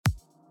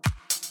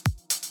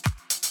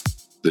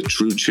The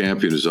true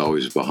champion is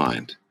always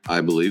behind.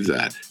 I believe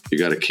that. You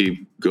got to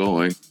keep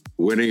going.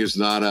 Winning is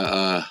not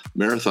a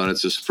marathon,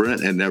 it's a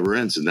sprint and never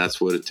ends, and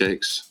that's what it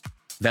takes.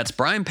 That's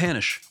Brian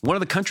Panish, one of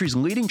the country's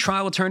leading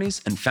trial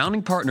attorneys and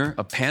founding partner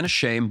of Panish,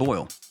 Shea &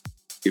 Boyle.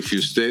 If you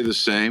stay the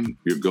same,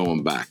 you're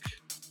going back.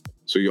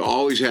 So you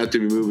always have to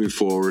be moving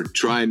forward,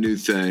 trying new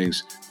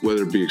things,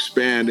 whether it be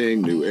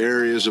expanding, new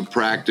areas of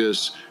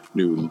practice,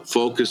 new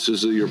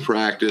focuses of your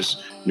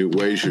practice, new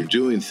ways you're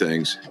doing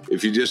things.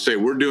 If you just say,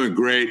 we're doing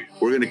great,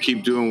 we're going to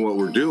keep doing what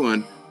we're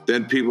doing,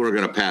 then people are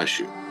going to pass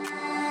you.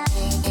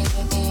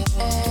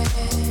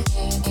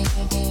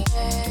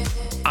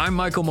 I'm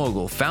Michael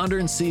Mogul, founder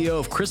and CEO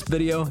of Crisp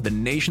Video, the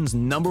nation's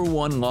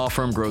 #1 law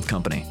firm growth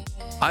company.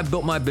 I've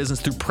built my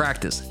business through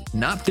practice,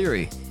 not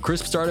theory.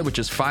 Crisp started with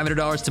just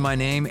 $500 to my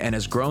name and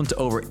has grown to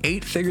over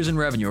 8 figures in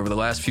revenue over the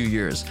last few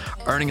years,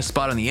 earning a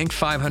spot on the Inc.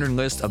 500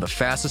 list of the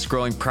fastest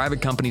growing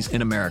private companies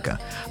in America.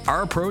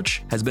 Our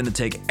approach has been to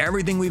take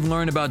everything we've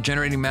learned about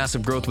generating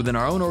massive growth within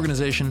our own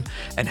organization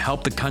and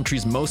help the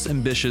country's most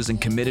ambitious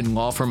and committed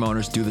law firm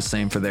owners do the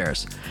same for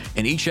theirs.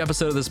 In each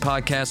episode of this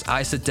podcast,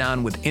 I sit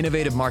down with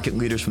innovative market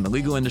leaders from the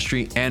legal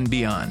industry and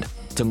beyond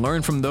to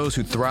learn from those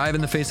who thrive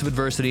in the face of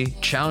adversity,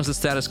 challenge the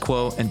status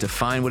quo, and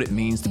define what it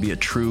means to be a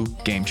true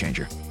game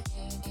changer.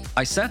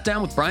 I sat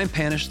down with Brian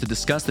Panish to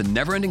discuss the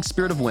never-ending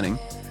spirit of winning,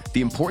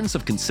 the importance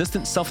of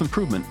consistent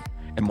self-improvement,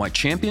 and why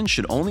champions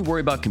should only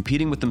worry about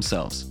competing with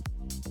themselves.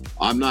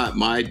 My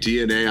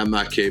DNA, I'm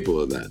not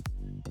capable of that.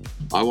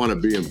 I want to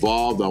be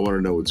involved. I want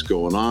to know what's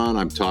going on.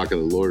 I'm talking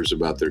to lawyers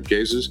about their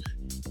cases.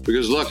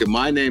 Because look, if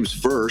my name's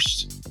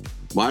first,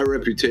 my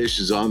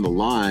reputation's on the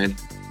line.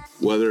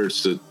 Whether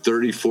it's the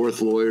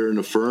 34th lawyer in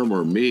the firm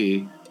or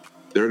me,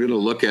 they're going to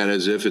look at it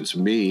as if it's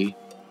me,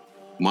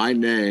 my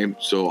name.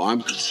 So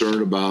I'm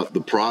concerned about the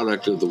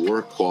product of the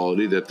work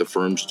quality that the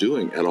firm's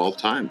doing at all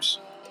times.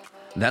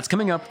 That's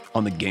coming up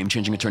on the Game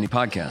Changing Attorney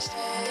Podcast.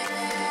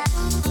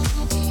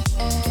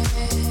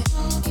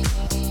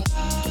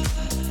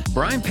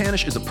 Brian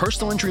Panish is a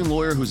personal injury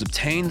lawyer who's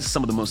obtained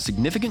some of the most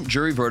significant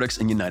jury verdicts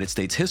in United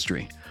States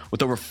history.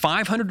 With over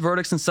 500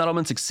 verdicts and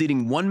settlements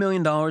exceeding $1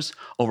 million,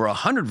 over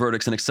 100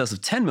 verdicts in excess of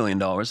 $10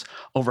 million,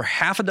 over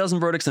half a dozen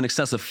verdicts in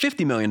excess of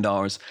 $50 million,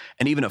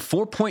 and even a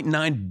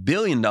 $4.9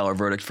 billion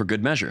verdict for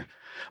good measure.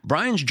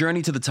 Brian's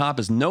journey to the top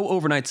is no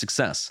overnight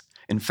success.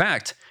 In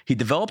fact, he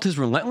developed his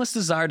relentless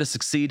desire to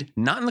succeed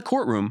not in the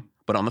courtroom,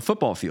 but on the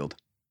football field.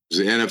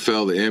 The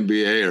NFL, the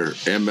NBA, or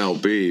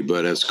MLB,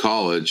 but as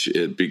college,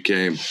 it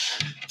became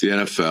the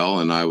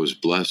NFL, and I was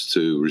blessed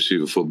to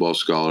receive a football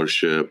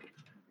scholarship,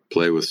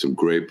 play with some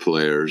great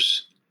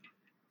players,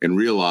 and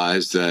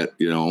realize that,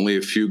 only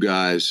a few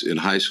guys in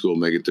high school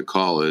make it to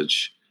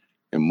college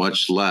and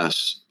much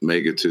less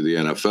make it to the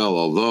NFL.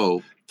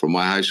 Although from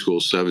my high school,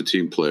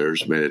 17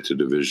 players made it to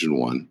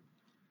Division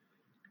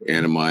I.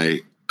 And in my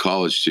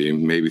college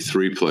team, maybe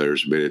 3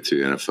 players made it to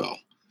the NFL.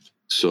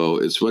 So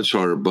it's much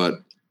harder.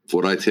 But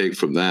what I take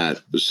from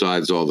that,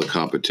 besides all the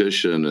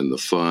competition and the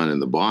fun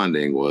and the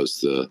bonding,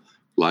 was the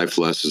life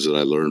lessons that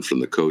I learned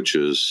from the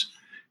coaches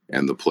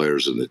and the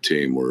players in the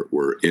team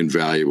were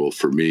invaluable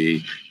for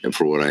me and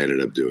for what I ended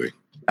up doing.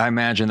 I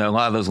imagine that a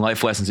lot of those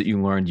life lessons that you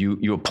learned,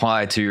 you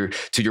apply to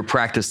your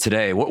practice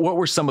today. What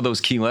were some of those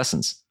key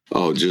lessons?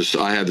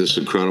 I had this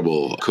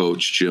incredible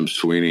coach, Jim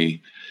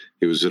Sweeney.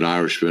 He was an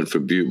Irishman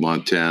from Butte,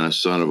 Montana,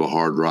 son of a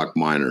hard rock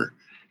miner.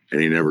 And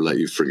he never let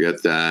you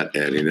forget that.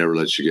 And he never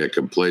lets you get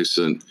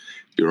complacent.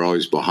 You're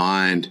always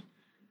behind.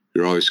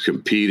 You're always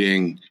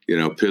competing.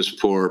 Piss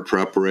poor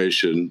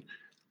preparation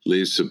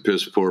leads to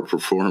piss poor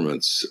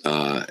performance.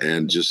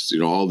 And just,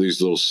 all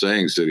these little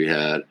sayings that he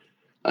had.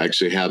 I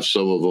actually have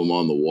some of them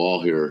on the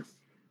wall here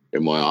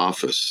in my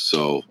office.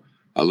 So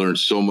I learned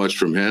so much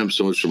from him,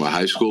 so much from my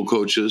high school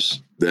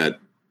coaches, that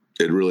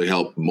it really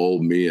helped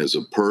mold me as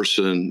a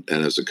person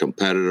and as a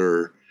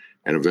competitor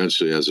and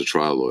eventually as a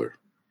trial lawyer.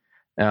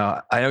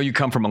 Now, I know you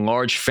come from a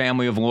large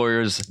family of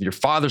lawyers. Your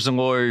father's a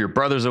lawyer, your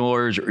brother's a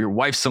lawyer, your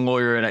wife's a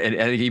lawyer, and I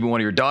think even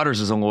one of your daughters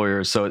is a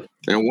lawyer.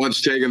 And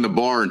one's taking the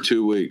bar in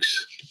 2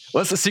 weeks.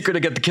 What's the secret to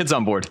get the kids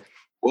on board?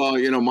 Well,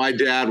 my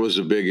dad was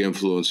a big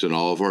influence in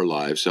all of our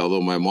lives, although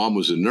my mom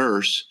was a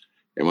nurse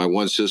and my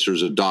one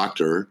sister's a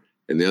doctor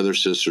and the other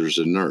sister's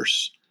a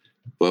nurse.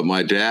 But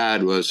my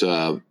dad was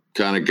a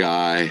kind of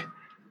guy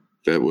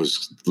that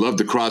loved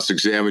to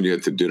cross-examine you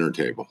at the dinner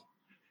table.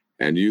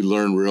 And you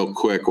learn real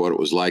quick what it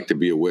was like to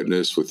be a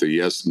witness with a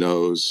yes,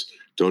 no's.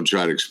 Don't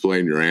try to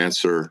explain your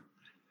answer.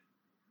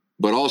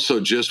 But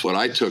also just what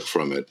I took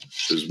from it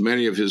is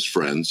many of his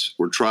friends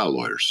were trial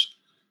lawyers.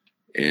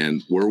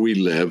 And where we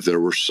lived,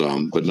 there were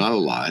some, but not a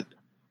lot.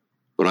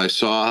 But I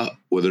saw,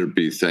 whether it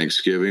be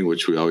Thanksgiving,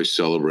 which we always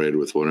celebrated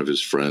with one of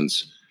his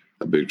friends,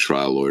 a big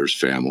trial lawyer's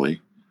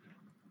family,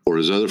 or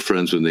his other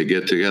friends, when they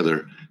get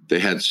together, they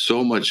had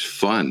so much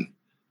fun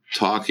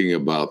talking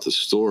about the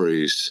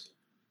stories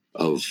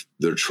of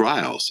their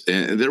trials.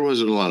 And there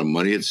wasn't a lot of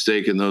money at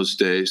stake in those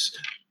days.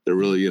 There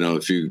really,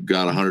 if you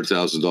got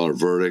 $100,000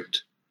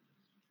 verdict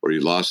or you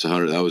lost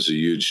 100, that was a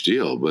huge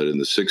deal. But in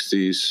the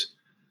 60s,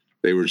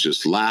 They were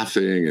just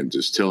laughing and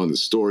just telling the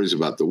stories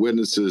about the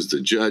witnesses,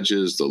 the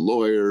judges, the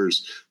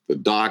lawyers, the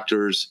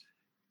doctors.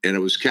 And it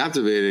was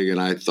captivating.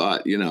 And I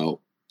thought,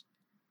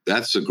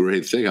 that's a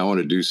great thing. I want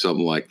to do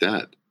something like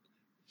that.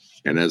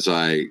 And as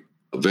I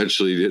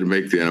eventually didn't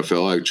make the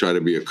NFL, I tried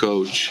to be a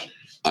coach.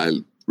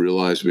 I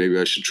realized maybe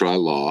I should try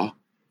law.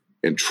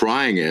 And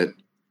trying it,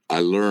 I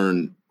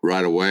learned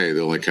right away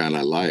the only kind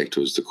I liked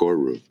was the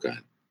courtroom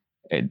kind.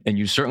 And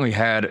you certainly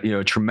had,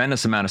 a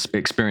tremendous amount of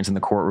experience in the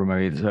courtroom. I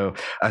mean, so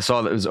I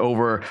saw that it was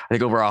over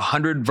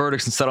 100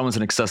 verdicts and settlements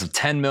in excess of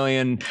 10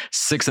 million,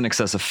 6 in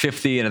excess of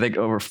 50, and I think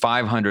over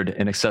 500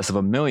 in excess of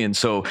 $1 million.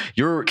 So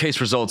your case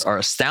results are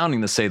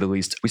astounding, to say the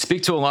least. We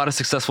speak to a lot of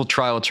successful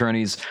trial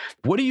attorneys.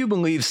 What do you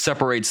believe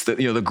separates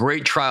the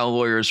great trial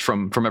lawyers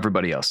from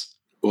everybody else?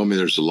 Well, I mean,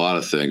 there's a lot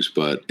of things,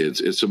 but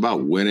it's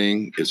about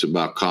winning. It's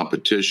about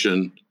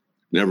competition,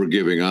 never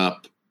giving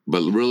up.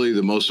 But really,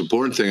 the most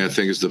important thing, I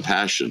think, is the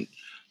passion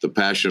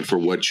for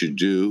what you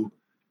do.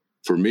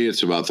 For me,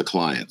 it's about the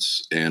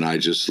clients. And I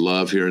just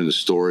love hearing the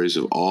stories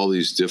of all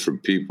these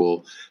different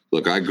people.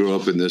 Look, I grew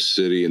up in this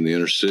city, in the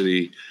inner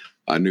city.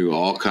 I knew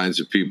all kinds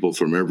of people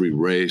from every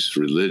race,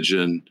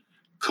 religion,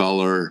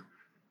 color,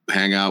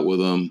 hang out with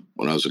them.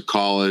 When I was at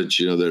college,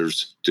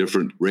 there's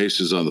different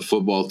races on the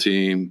football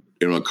team.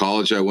 A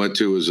college I went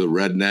to was a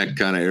redneck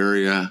kind of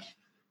area,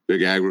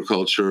 big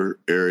agriculture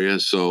area.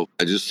 So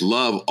I just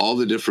love all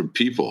the different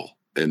people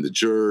and the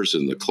jurors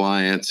and the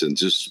clients and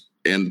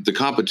the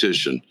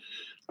competition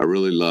I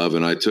really love.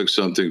 And I took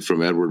something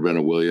from Edward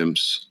Bennett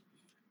Williams,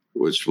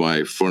 which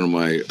one of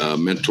my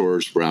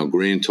mentors, Brown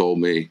Green, told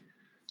me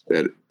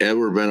that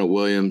Edward Bennett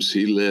Williams,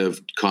 he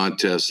lived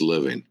contest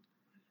living.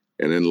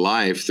 And in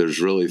life, there's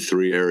really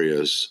 3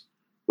 areas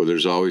where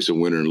there's always a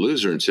winner and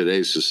loser. In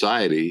today's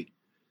society,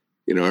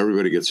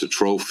 everybody gets a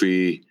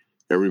trophy,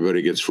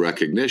 everybody gets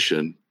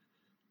recognition.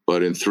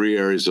 But in 3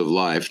 areas of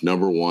life,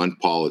 number 1,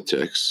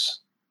 politics.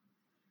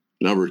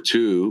 Number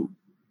 2,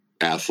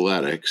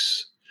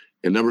 athletics.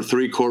 And number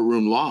 3,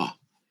 courtroom law.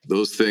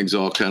 Those things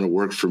all kind of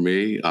work for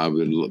me. I've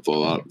been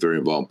very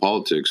involved in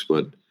politics,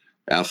 but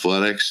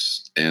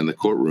athletics and the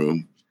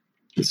courtroom,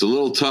 it's a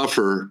little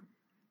tougher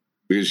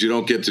because you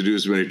don't get to do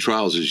as many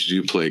trials as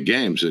you do play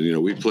games.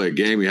 And, we play a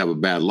game, you have a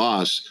bad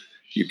loss,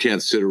 you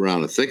can't sit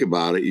around and think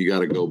about it. You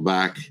got to go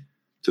back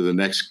to the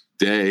next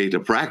day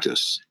to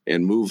practice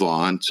and move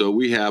on. So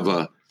we have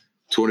a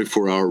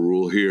 24-hour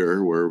rule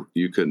here where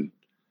you can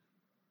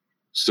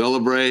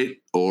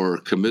celebrate or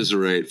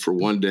commiserate for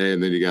one day,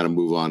 and then you got to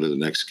move on to the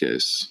next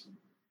case.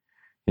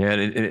 Yeah,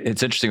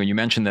 it's interesting when you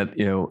mentioned that,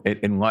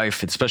 in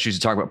life, especially as you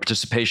talk about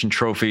participation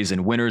trophies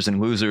and winners and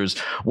losers.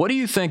 What do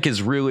you think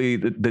is really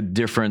the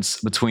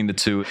difference between the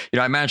two?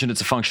 I imagine it's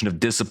a function of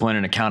discipline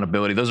and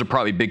accountability. Those are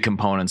probably big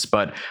components,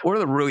 but what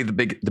are really the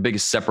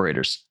biggest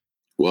separators?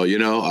 Well,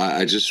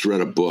 I just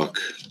read a book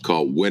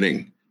called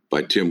Winning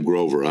by Tim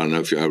Grover. I don't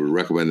know if I would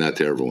recommend that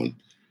to everyone.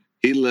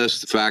 He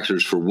lists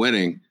factors for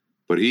winning,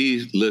 but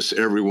he lists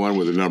everyone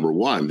with a number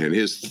 1. And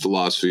his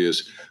philosophy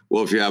is,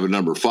 well, if you have a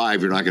number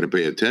 5, you're not going to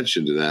pay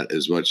attention to that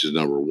as much as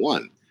number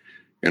 1.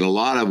 And a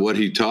lot of what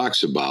he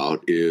talks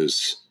about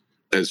is,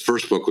 his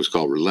first book was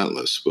called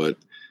Relentless, but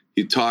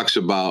he talks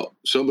about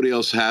somebody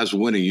else has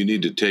winning. You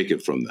need to take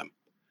it from them.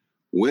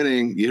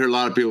 Winning, you hear a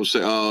lot of people say,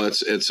 oh,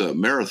 it's a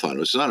marathon.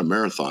 It's not a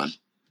marathon.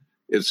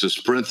 It's a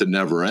sprint that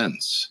never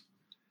ends.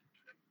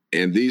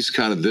 And this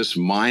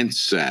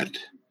mindset,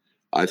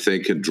 I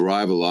think, can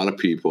drive a lot of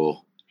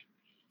people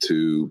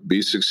to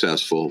be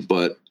successful,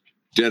 but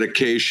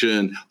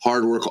dedication,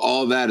 hard work,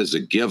 all that is a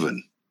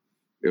given.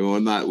 We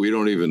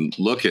don't even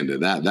look into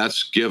that.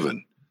 That's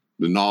given.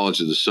 The knowledge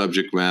of the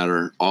subject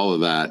matter, all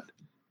of that.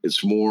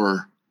 It's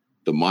more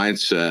the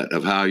mindset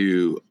of how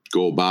you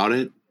go about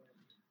it,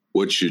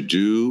 what you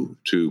do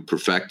to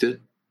perfect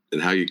it,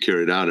 and how you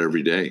carry it out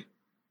every day.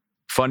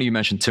 Funny you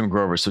mentioned Tim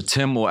Grover. So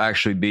Tim will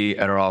actually be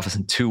at our office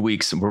in 2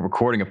 weeks, and we're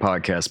recording a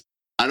podcast.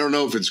 I don't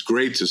know if it's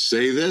great to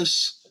say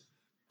this,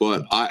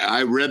 but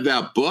I read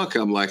that book.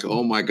 I'm like,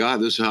 oh my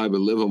God, this is how I've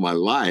been living my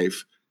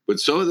life. But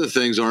some of the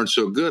things aren't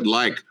so good,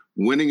 like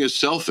winning is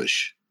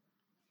selfish.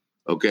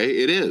 Okay,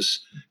 it is.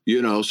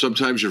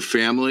 Sometimes your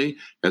family,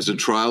 as a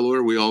trial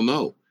lawyer, we all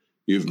know,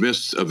 you've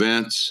missed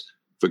events,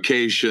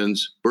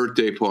 vacations,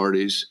 birthday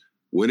parties.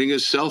 Winning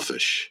is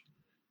selfish.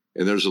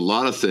 And there's a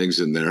lot of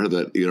things in there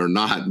that are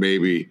not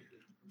maybe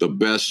the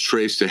best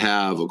traits to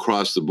have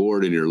across the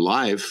board in your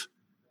life,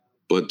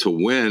 but to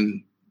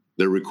win,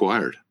 they're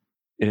required.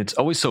 And it's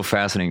always so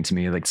fascinating to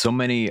me, like so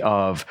many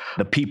of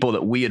the people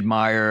that we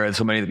admire and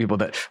so many of the people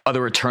that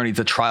other attorneys,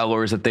 the trial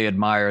lawyers that they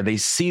admire, they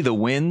see the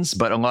wins,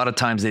 but a lot of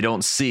times they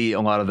don't see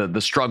a lot of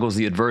the struggles,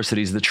 the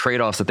adversities, the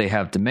trade-offs that they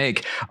have to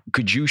make.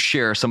 Could you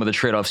share some of the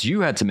trade-offs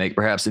you had to make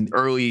perhaps in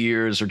early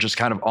years or just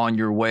kind of on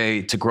your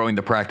way to growing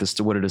the practice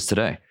to what it is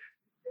today?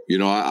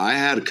 I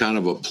had kind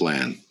of a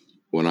plan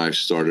when I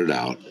started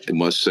out. I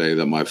must say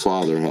that my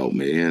father helped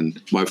me.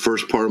 And my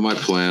first part of my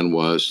plan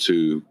was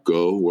to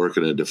go work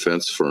in a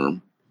defense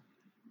firm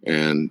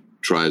and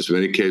try as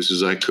many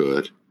cases as I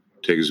could,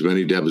 take as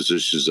many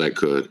depositions as I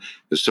could,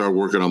 and start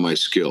working on my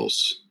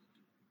skills.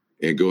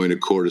 and going to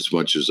court as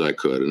much as I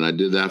could. And I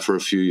did that for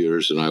a few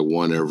years, and I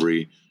won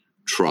every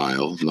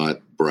trial,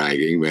 not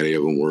bragging. Many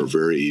of them were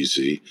very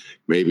easy.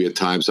 Maybe at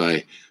times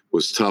I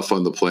was tough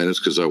on the plaintiffs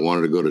because I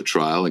wanted to go to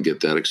trial and get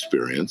that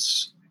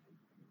experience.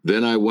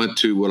 Then I went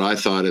to what I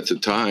thought at the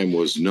time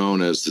was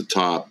known as the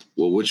top,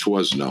 which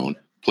was known,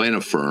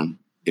 plaintiff firm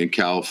in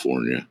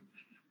California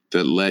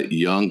that let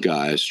young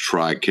guys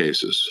try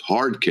cases,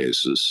 hard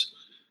cases,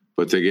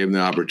 but they gave them the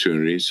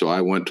opportunity. So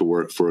I went to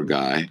work for a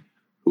guy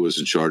who was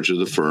in charge of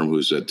the firm, who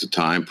was at the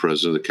time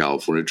president of the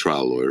California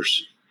Trial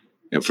Lawyers.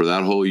 And for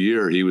that whole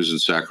year, he was in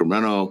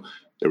Sacramento.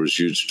 There was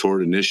huge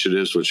tort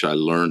initiatives, which I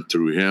learned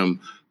through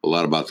him a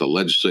lot about the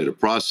legislative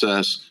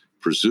process,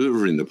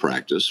 preserving the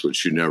practice,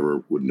 which you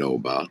never would know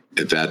about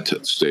at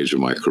that stage of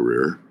my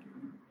career.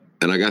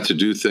 And I got to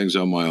do things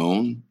on my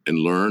own and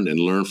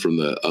learn from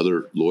the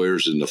other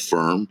lawyers in the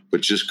firm,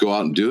 but just go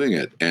out and doing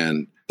it.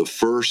 And the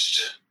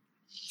first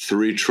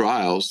 3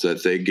 trials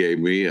that they gave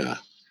me, a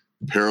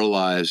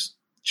paralyzed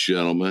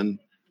gentleman,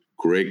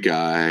 great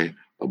guy,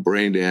 a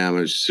brain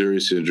damage,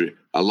 serious injury,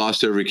 I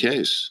lost every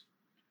case.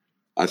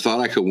 I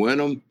thought I could win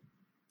them,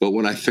 but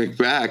when I think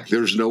back,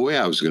 there's no way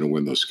I was going to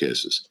win those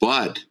cases.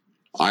 But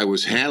I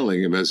was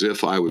handling them as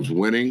if I was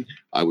winning,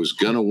 I was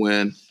going to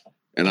win,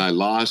 and I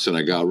lost, and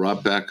I got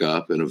right back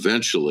up. And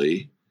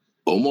eventually,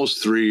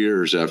 almost 3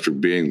 years after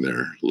being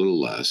there, a little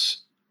less,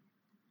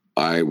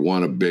 I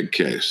won a big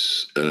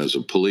case. And as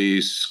a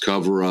police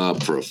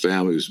cover-up for a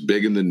family, it was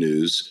big in the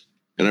news.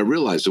 And I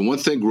realized, and one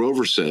thing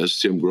Grover says,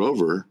 Tim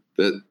Grover,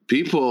 that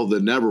people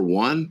that never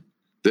won,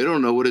 they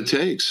don't know what it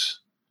takes.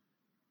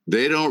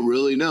 They don't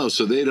really know.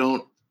 So they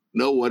don't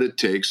know what it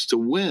takes to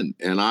win.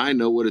 And I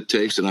know what it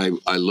takes. And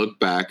I look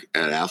back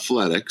at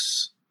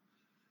athletics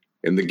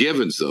and the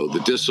givens, though,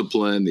 the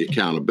discipline, the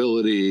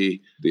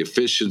accountability, the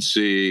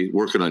efficiency,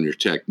 working on your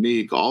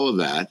technique, all of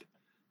that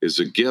is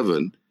a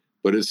given.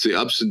 But it's the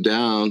ups and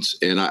downs.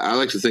 And I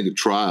like to think of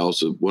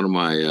trials. One of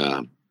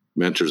my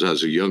mentors,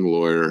 as a young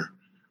lawyer,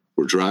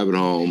 we're driving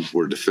home.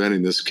 We're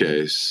defending this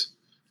case.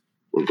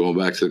 We're going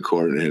back to the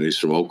court, and he's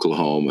from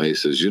Oklahoma. He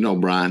says,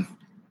 Brian,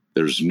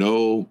 there's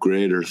no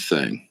greater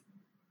thing,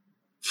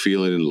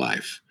 feeling in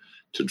life,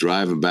 to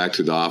driving back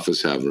to the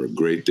office, having a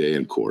great day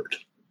in court.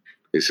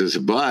 He says,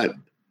 but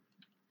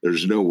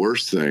there's no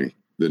worse thing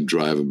than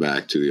driving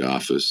back to the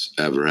office,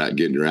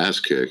 getting your ass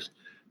kicked,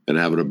 and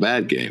having a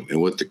bad game. And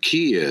what the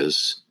key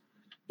is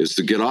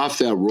to get off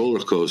that roller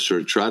coaster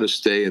and try to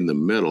stay in the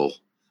middle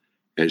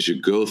as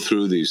you go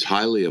through these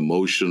highly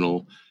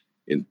emotional,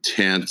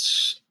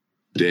 intense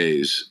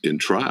days in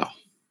trial.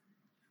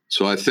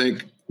 So I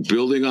think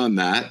building on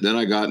that, then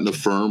I got in a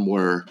firm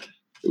where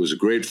it was a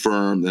great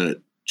firm. Then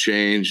it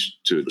changed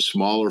to a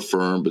smaller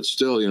firm, but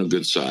still,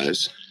 good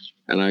size.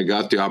 And I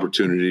got the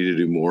opportunity to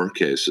do more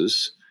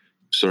cases,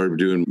 started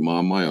doing them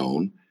on my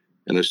own.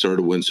 And I started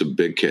to win some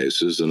big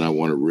cases, and I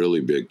won a really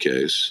big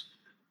case.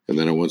 And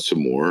then I won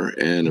some more.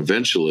 And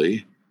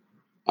eventually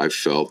I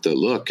felt that,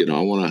 look, I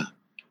want to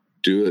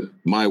do it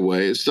my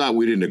way. It's not,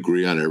 we didn't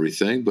agree on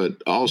everything,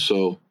 but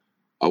also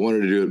I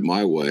wanted to do it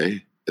my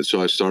way. And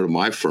so I started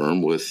my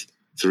firm with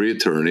 3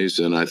 attorneys.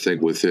 And I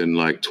think within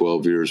like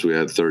 12 years, we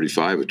had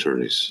 35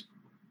 attorneys.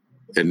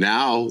 And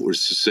now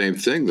it's the same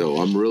thing,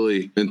 though. I'm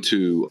really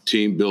into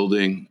team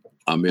building.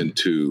 I'm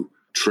into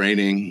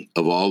training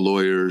of all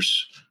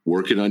lawyers,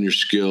 working on your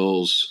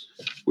skills.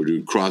 We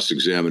do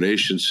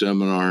cross-examination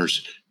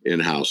seminars,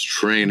 in-house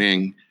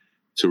training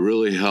to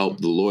really help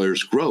the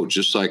lawyers grow.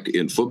 Just like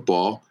in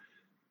football,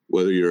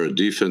 whether you're a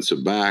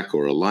defensive back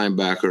or a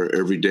linebacker,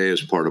 every day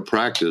as part of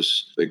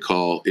practice, they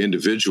call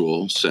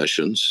individual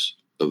sessions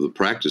of the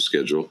practice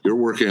schedule. You're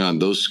working on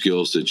those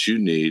skills that you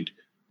need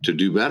to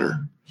do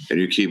better. And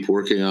you keep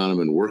working on them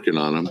and working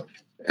on them.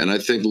 And I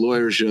think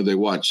lawyers, they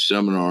watch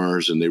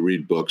seminars and they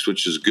read books,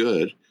 which is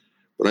good.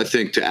 But I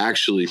think to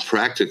actually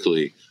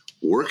practically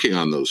working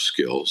on those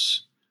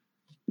skills,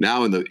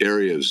 now in the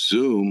area of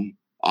Zoom,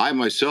 I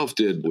myself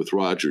did with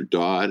Roger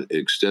Dodd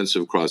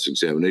extensive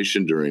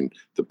cross-examination during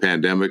the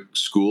pandemic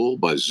school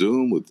by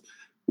Zoom with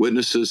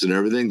witnesses and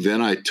everything.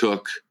 Then I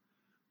took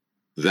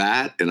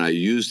that and I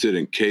used it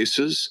in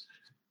cases,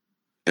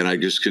 and I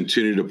just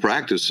continued to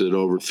practice it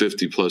over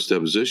 50 plus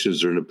depositions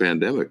during the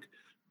pandemic.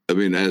 I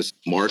mean, as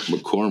Mark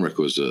McCormick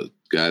was a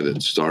guy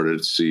that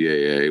started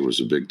CAA, was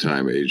a big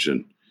time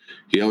agent.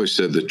 He always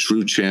said the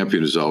true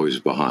champion is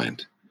always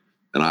behind.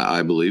 And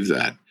I believe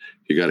that.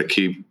 You got to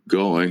keep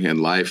going,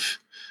 and life,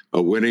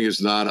 winning is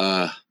not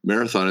a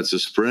marathon, it's a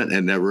sprint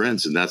and never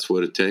ends. And that's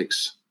what it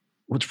takes.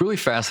 What's really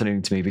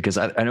fascinating to me, because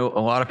I know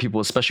a lot of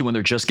people, especially when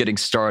they're just getting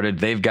started,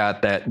 they've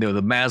got that,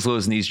 the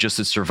Maslow's needs just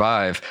to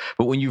survive.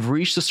 But when you've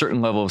reached a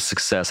certain level of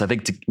success, I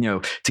think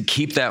to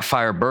keep that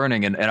fire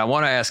burning. And I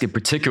want to ask in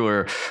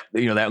particular,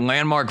 that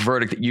landmark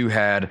verdict that you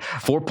had,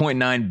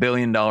 $4.9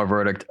 billion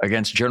verdict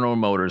against General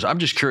Motors. I'm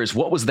just curious,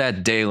 what was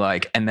that day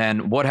like? And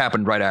then what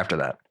happened right after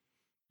that?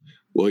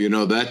 Well,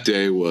 that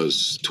day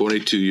was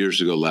 22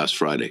 years ago last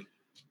Friday.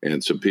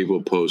 And some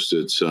people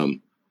posted some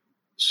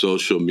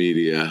social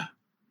media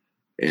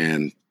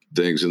and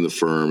things in the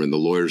firm, and the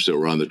lawyers that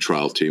were on the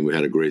trial team. We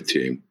had a great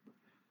team.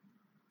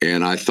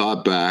 And I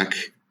thought back,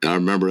 and I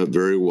remember it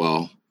very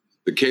well.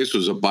 The case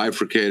was a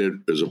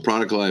bifurcated, there's a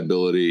product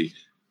liability,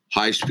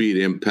 high-speed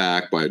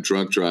impact by a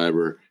drunk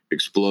driver,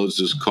 explodes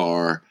his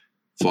car,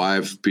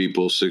 5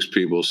 people, 6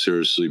 people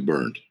seriously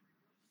burned.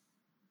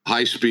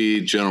 High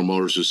speed, General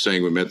Motors was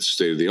saying we met the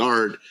state of the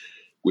art.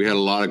 We had a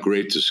lot of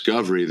great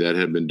discovery that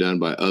had been done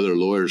by other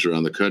lawyers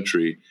around the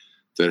country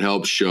that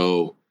helped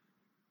show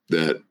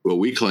that what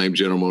we claimed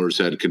General Motors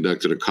had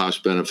conducted a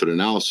cost-benefit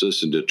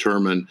analysis and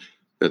determined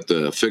that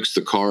to fix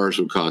the cars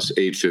would cost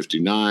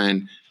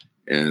 $859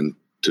 and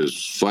to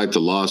fight the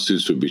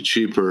lawsuits would be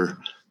cheaper.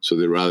 So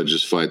they'd rather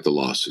just fight the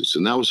lawsuits.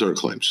 And that was our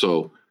claim.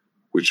 So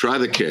we try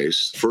the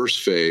case.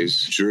 First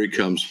phase, jury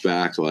comes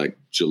back like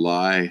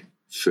July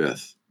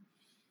 5th.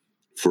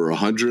 For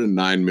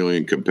 109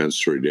 million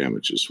compensatory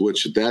damages,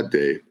 which at that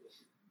day,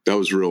 that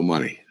was real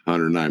money,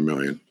 109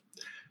 million.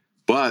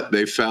 But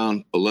they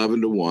found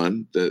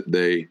 11-1 that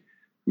they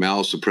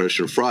malice,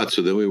 oppression, or fraud.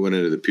 So then we went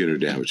into the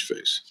punitive damage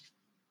phase.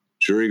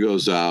 Jury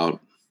goes out.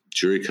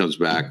 Jury comes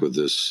back with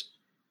this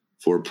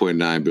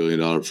 $4.9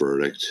 billion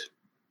verdict.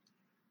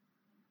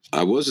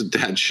 I wasn't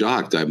that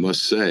shocked, I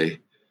must say.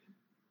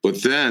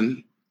 But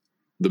then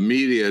the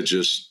media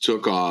just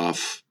took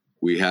off.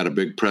 We had a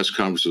big press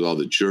conference with all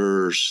the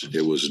jurors.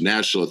 It was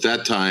national. At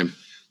that time,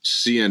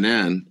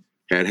 CNN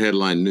had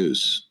headline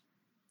news.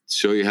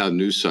 Show you how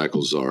news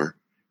cycles are.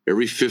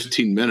 Every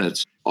 15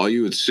 minutes, all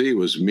you would see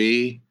was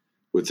me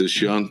with this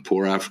young,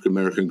 poor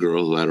African-American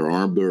girl who had her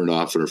arm burned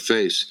off in her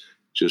face,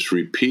 just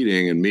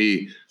repeating, and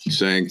me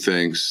saying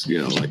things,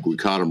 like we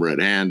caught him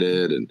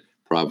red-handed and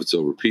profits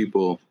over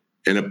people.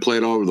 And it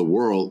played all over the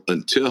world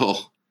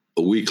until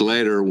a week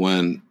later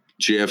when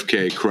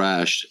JFK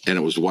crashed and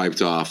it was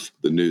wiped off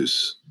the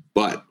news.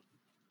 But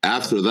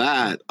after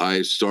that,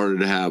 I started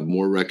to have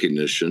more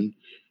recognition,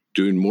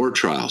 doing more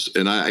trials.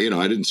 And I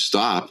didn't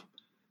stop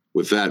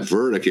with that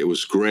verdict. It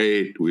was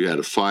great. We had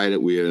to fight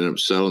it. We ended up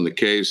settling the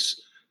case.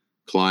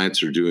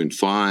 Clients are doing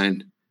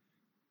fine.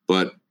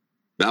 But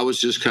that was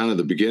just kind of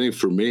the beginning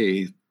for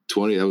me.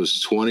 That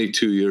was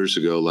 22 years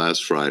ago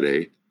last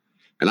Friday.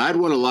 And I'd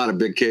won a lot of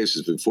big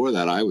cases before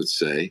that, I would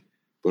say.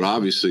 But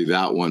obviously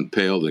that one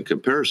paled in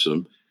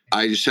comparison.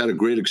 I just had a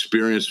great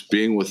experience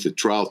being with the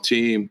trial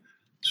team,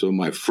 some of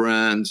my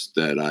friends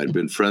that I'd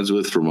been friends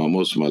with for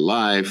most of my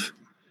life,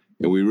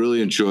 and we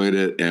really enjoyed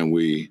it, and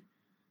we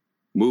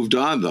moved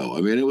on, though.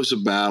 I mean, it was a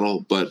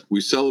battle, but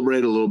we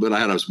celebrated a little bit.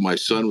 My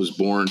son was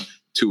born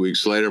 2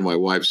 weeks later. My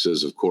wife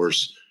says, of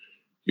course,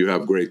 you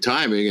have great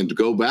timing, and to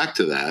go back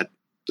to that,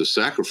 the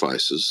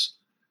sacrifices,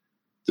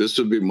 this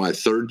would be my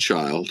 3rd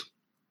child.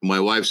 My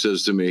wife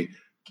says to me,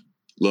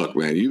 look,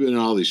 man, you've been in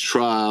all these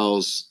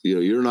trials.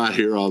 You're not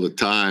here all the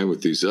time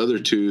with these other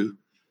 2.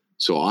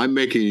 So I'm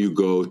making you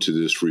go to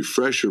this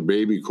refresher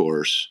baby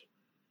course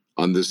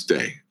on this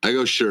day. I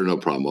go, sure, no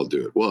problem. I'll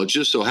do it. Well, it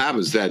just so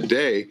happens that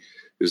day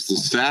is the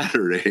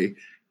Saturday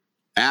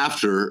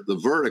after the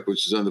verdict,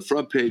 which is on the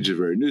front page of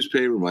every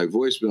newspaper. My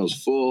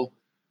voicemail's full.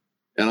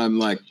 And I'm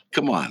like,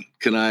 come on,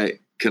 can I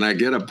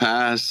get a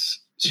pass?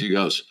 She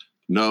goes,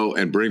 no,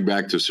 and bring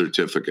back the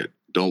certificate.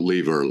 Don't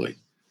leave early.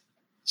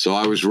 So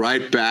I was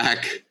right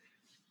back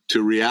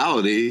to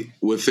reality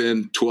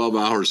within 12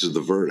 hours of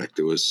the verdict.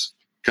 It was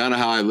kind of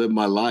how I lived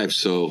my life.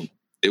 So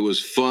it was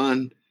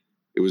fun.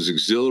 It was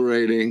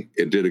exhilarating.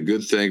 It did a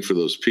good thing for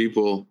those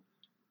people,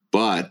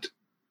 but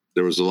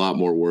there was a lot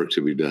more work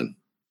to be done.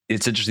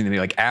 It's interesting to me,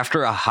 like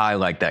after a high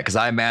like that, because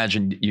I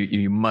imagine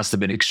you must have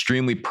been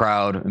extremely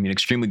proud. I mean,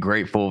 extremely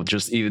grateful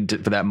just even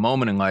for that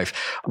moment in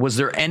life. Was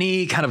there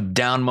any kind of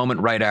down moment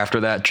right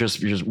after that?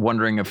 Just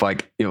wondering if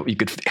you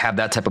could have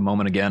that type of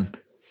moment again.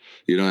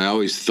 I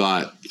always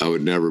thought I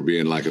would never be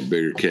in like a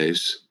bigger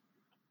case,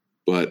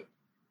 but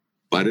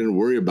I didn't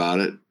worry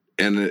about it.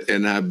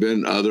 And have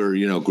been other,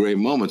 great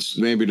moments,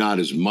 maybe not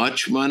as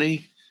much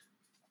money,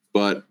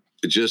 but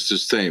just the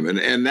same.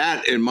 And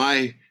that in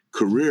my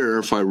career,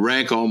 if I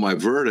rank all my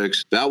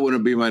verdicts, that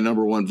wouldn't be my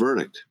number 1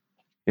 verdict.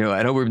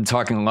 I know we've been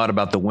talking a lot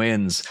about the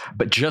wins,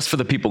 but just for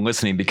the people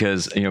listening,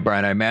 because,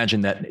 Brian, I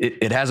imagine that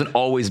it hasn't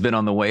always been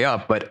on the way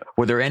up, but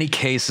were there any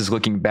cases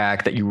looking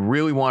back that you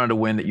really wanted to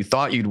win, that you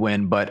thought you'd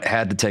win, but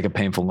had to take a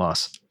painful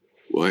loss?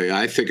 Well,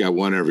 I think I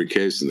won every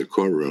case in the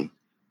courtroom.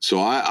 So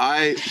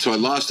I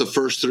lost the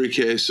first 3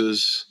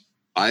 cases.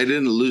 I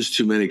didn't lose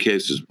too many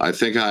cases. I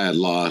think I had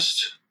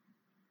lost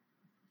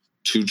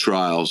 2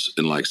 trials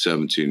in like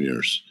 17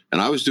 years. And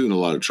I was doing a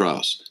lot of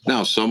trials.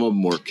 Now, some of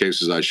them were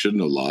cases I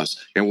shouldn't have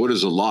lost. And what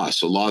is a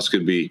loss? A loss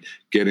could be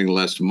getting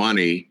less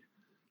money.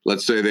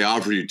 Let's say they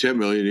offer you $10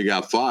 million, you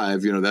got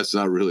 5, that's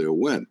not really a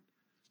win.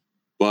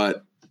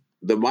 But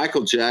the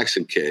Michael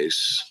Jackson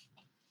case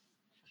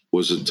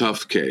was a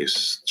tough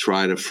case.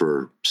 Tried it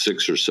for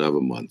 6 or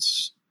 7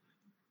 months.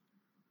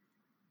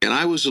 And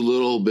I was a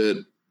little bit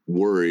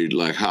worried,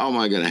 like, how am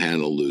I going to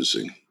handle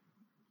losing?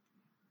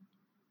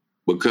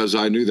 Because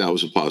I knew that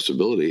was a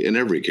possibility in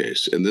every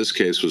case. And this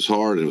case was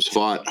hard. It was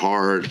fought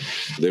hard.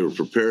 They were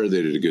prepared.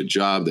 They did a good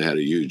job. They had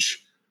a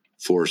huge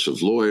force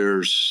of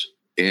lawyers.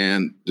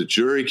 And the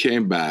jury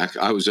came back.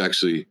 I was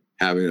actually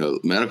having a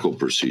medical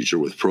procedure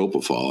with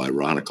propofol,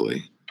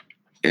 ironically.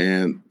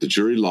 And the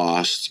jury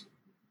lost.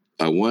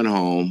 I went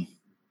home.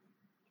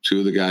 Two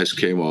of the guys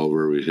came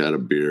over. We had a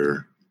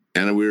beer,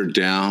 and we were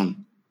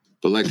down.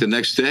 But like the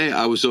next day,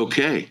 I was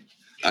okay.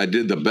 I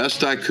did the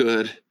best I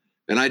could,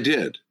 and I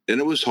did. And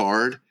it was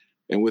hard.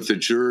 And with the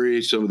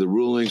jury, some of the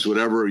rulings,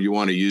 whatever you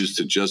want to use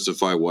to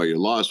justify why you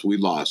lost, we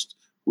lost.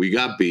 We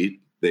got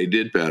beat. They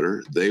did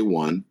better. They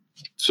won.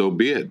 So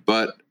be it.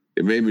 But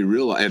it made me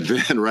realize,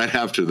 and then right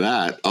after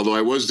that, although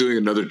I was doing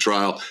another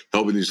trial,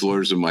 helping these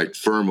lawyers in my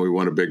firm, we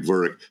won a big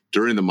verdict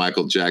during the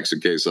Michael Jackson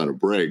case on a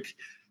break.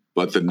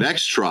 But the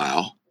next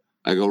trial,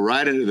 I go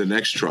right into the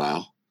next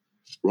trial,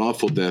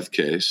 wrongful death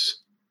case.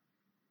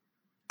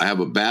 I have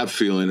a bad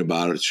feeling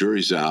about it.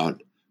 Jury's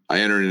out. I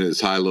enter into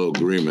this high-low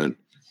agreement,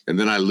 and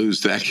then I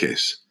lose that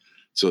case.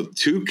 So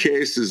 2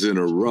 cases in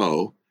a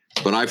row,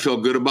 but I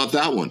felt good about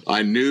that one.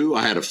 I knew,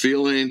 I had a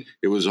feeling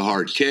it was a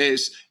hard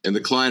case, and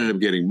the client ended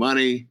up getting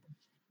money.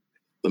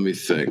 Let me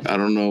think. I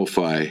don't know if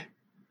I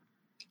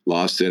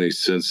lost any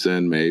since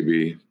then,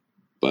 maybe.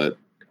 But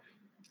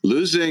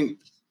losing,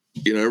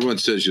 everyone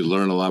says you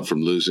learn a lot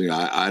from losing.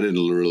 I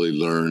didn't really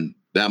learn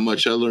that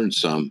much. I learned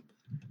some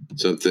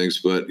things,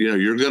 but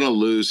you're going to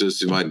lose.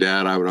 As my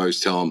dad, I would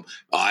always tell him,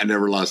 I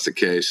never lost a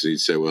case. And he'd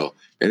say, well,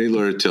 any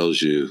lawyer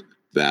tells you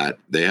that,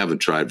 they haven't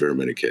tried very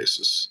many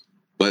cases.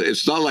 But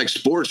it's not like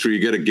sports where you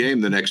get a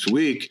game the next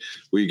week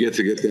where you get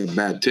to get that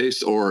bad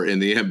taste, or in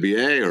the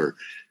NBA or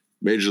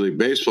Major League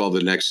Baseball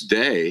the next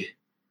day,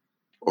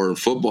 or in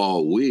football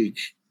a week.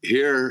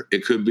 Here,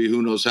 it could be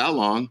who knows how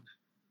long.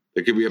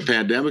 It could be a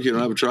pandemic. You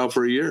don't have a trial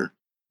for a year.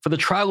 For the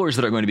trial lawyers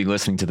that are going to be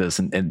listening to this,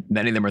 and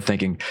many of them are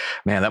thinking,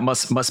 man, that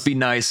must be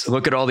nice.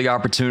 Look at all the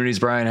opportunities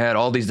Brian had,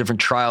 all these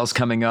different trials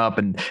coming up,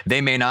 and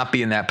they may not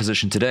be in that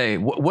position today.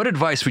 What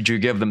advice would you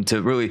give them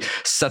to really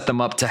set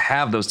them up to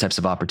have those types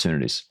of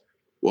opportunities?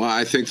 Well,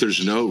 I think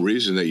there's no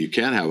reason that you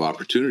can't have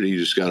opportunity. You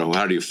just got to,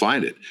 how do you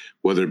find it?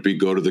 Whether it be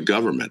go to the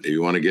government. If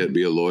you want to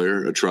be a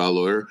lawyer, a trial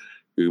lawyer,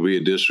 you can be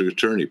a district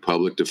attorney,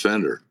 public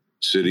defender,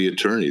 city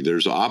attorney.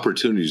 There's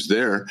opportunities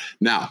there.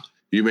 Now,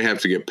 you may have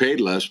to get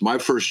paid less. My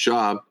first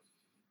job,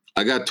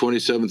 I got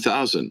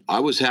 $27,000. I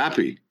was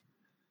happy.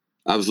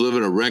 I was living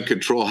in a rent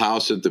control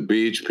house at the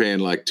beach, paying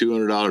like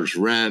 $200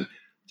 rent,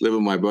 living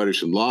with my buddies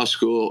from law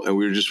school, and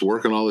we were just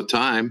working all the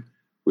time.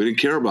 We didn't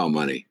care about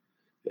money.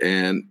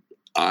 And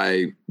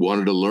I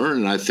wanted to learn.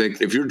 And I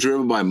think if you're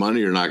driven by money,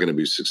 you're not going to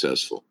be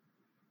successful.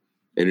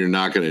 And you're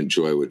not going to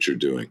enjoy what you're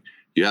doing.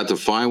 You have to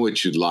find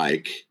what you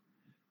like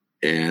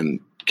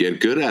and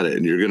get good at it,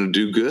 and you're going to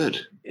do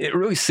good. It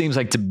really seems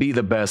like to be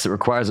the best, it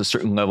requires a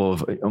certain level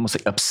of almost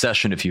like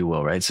obsession, if you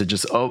will, right? So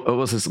just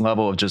almost this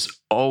level of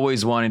just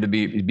always wanting to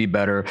be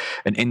better,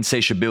 an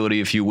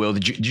insatiability, if you will.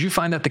 Did you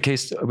find that the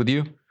case with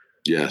you?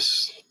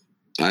 Yes.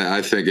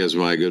 I think, as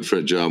my good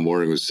friend John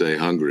Morning would say,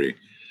 hungry.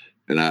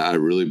 And I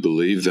really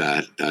believe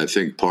that. I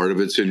think part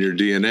of it's in your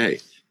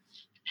DNA.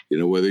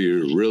 Whether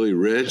you're really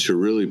rich or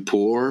really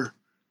poor,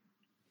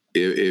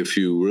 if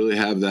you really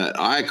have that,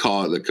 I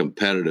call it the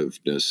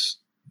competitiveness.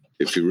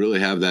 If you really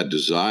have that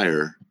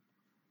desire,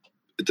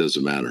 it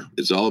doesn't matter.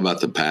 It's all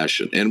about the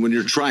passion. And when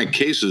you're trying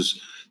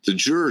cases, the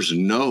jurors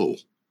know.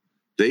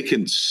 They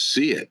can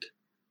see it.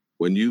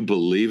 When you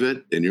believe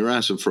it and you're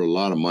asking for a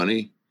lot of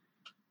money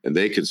and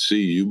they can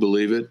see you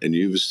believe it and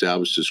you've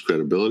established this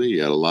credibility,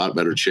 you got a lot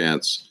better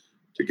chance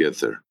to get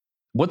there.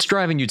 What's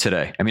driving you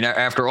today? I mean,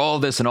 after all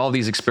this and all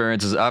these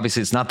experiences,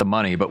 obviously it's not the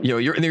money, but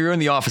you're in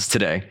the office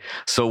today.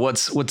 So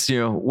what's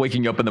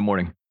waking you up in the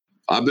morning?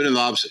 I've been in the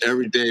office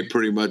every day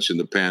pretty much in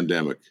the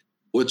pandemic.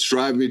 What's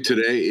driving me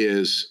today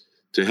is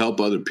to help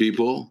other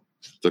people,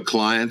 the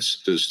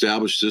clients, to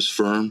establish this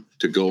firm,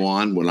 to go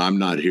on when I'm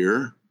not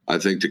here. I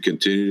think to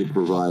continue to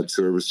provide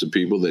service to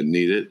people that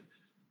need it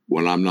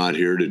when I'm not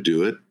here to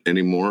do it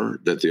anymore,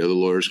 that the other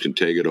lawyers can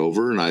take it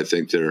over. And I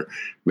think there are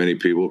many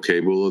people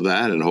capable of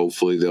that, and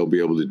hopefully they'll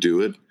be able to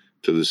do it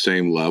to the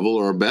same level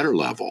or a better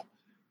level,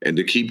 and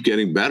to keep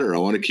getting better. I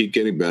want to keep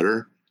getting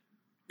better.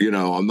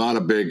 I'm not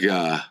a big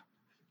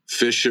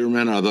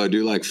fisherman, although I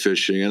do like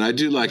fishing, and I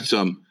do like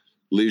some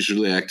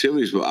leisurely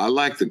activities, but I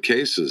like the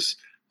cases.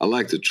 I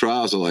like the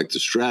trials. I like the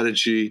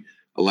strategy.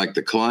 I like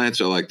the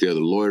clients. I like the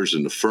other lawyers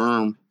in the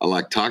firm. I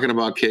like talking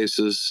about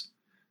cases.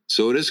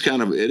 So it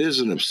is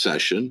an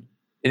obsession.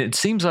 And it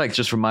seems like,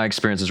 just from my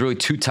experience, there's really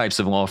 2 types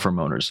of law firm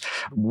owners.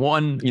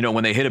 One,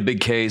 when they hit a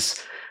big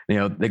case,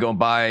 they go and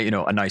buy,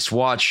 a nice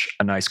watch,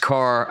 a nice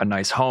car, a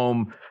nice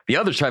home. The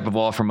other type of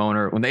law firm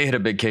owner, when they hit a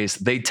big case,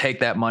 they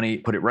take that money,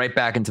 put it right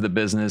back into the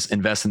business,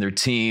 invest in their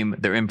team,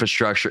 their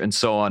infrastructure, and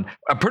so on.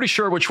 I'm pretty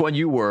sure which one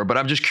you were, but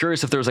I'm just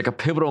curious if there was like a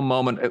pivotal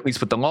moment, at least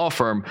with the law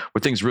firm, where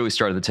things really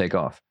started to take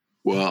off.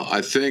 Well,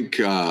 I think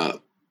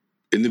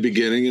in the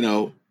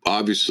beginning,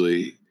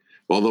 obviously,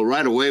 although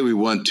right away we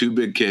won 2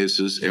 big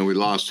cases and we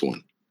lost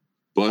one.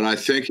 But I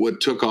think what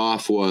took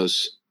off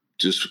was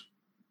just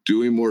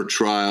doing more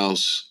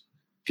trials,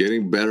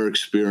 getting better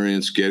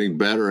experience, getting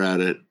better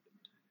at it.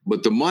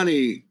 But the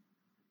money,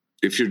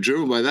 if you're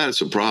driven by that,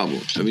 it's a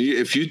problem. I mean,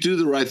 if you do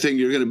the right thing,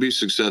 you're going to be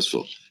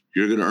successful.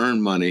 You're going to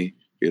earn money.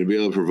 You got to be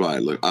able to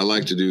provide. Look, I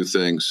like to do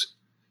things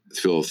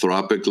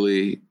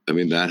philanthropically. I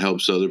mean, that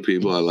helps other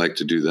people. I like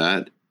to do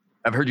that.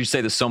 I've heard you say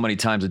this so many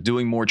times of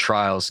doing more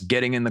trials,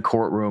 getting in the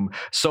courtroom.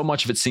 So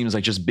much of it seems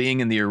like just being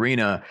in the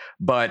arena,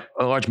 but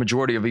a large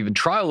majority of even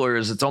trial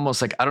lawyers, it's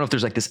almost like, I don't know if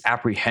there's like this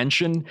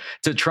apprehension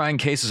to trying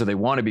cases, or they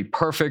want to be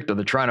perfect, or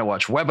they're trying to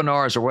watch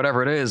webinars or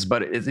whatever it is.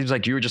 But it seems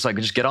like you were just like,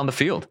 just get on the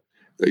field.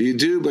 You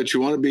do, but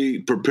you want to be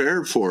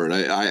prepared for it.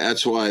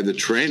 That's why the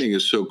training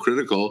is so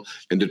critical,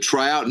 and to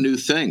try out new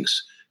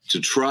things,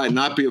 to try,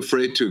 not be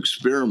afraid to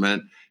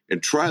experiment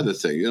and try the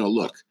thing.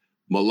 Look,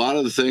 a lot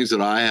of the things that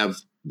I have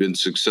been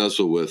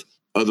successful with,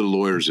 other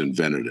lawyers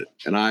invented it.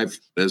 And I've,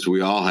 as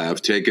we all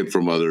have, taken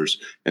from others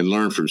and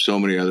learned from so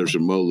many others,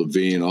 from Mo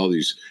Levine, all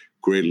these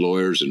great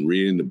lawyers, and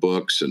reading the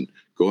books and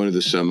going to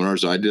the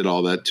seminars. I did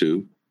all that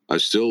too. I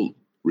still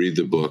read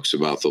the books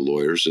about the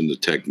lawyers and the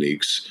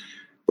techniques,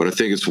 but I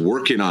think it's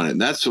working on it.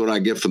 And that's what I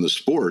get from the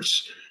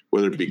sports,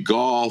 whether it be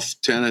golf,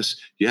 tennis.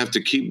 You have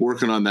to keep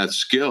working on that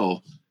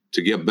skill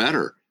to get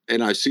better.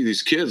 And I see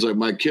these kids, like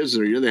my kids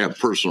that are here, they have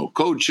personal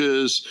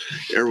coaches.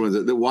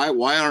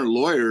 Why aren't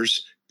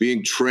lawyers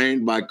being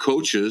trained by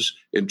coaches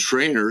and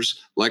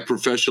trainers like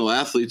professional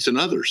athletes and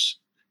others?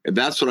 And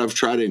that's what I've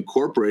tried to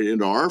incorporate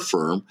into our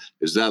firm,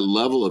 is that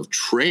level of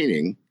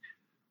training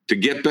to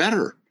get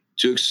better,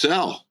 to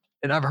excel.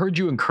 And I've heard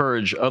you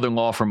encourage other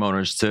law firm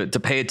owners to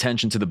pay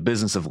attention to the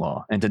business of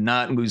law and to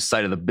not lose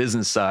sight of the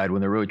business side when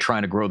they're really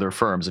trying to grow their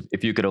firms.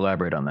 If you could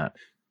elaborate on that.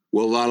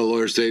 Well, a lot of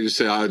lawyers, they just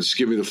say, just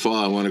give me the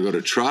file. I want to go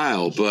to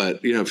trial. But,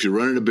 if you're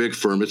running a big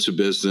firm, it's a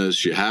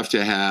business. You have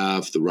to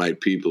have the right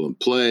people in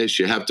place.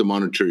 You have to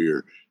monitor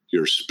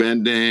your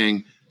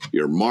spending,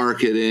 your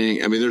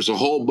marketing. I mean, there's a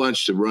whole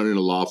bunch to running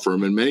a law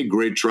firm. And many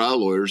great trial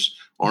lawyers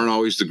aren't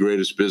always the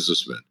greatest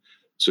businessmen.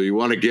 So you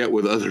want to get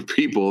with other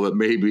people that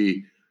may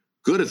be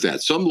good at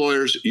that. Some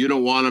lawyers, you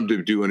don't want them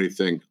to do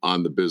anything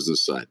on the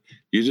business side.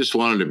 You just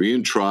want them to be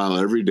in trial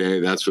every day.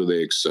 That's where they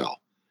excel.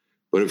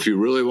 But if you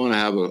really want to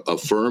have a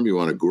firm, you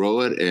want to grow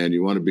it, and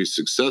you want to be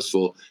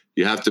successful,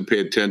 you have to pay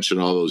attention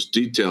to all those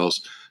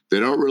details. They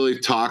don't really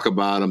talk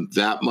about them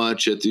that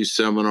much at these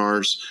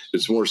seminars.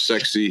 It's more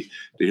sexy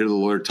to hear the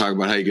lawyer talk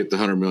about how you get the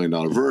 $100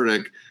 million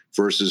verdict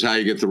versus how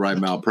you get the right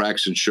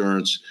malpractice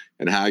insurance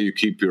and how you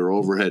keep your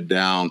overhead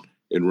down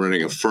in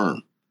running a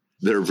firm.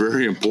 They're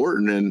very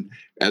important. And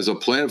as a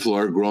plaintiff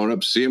lawyer growing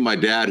up, seeing my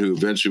dad, who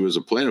eventually was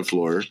a plaintiff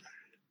lawyer,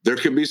 there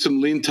can be some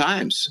lean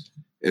times.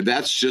 And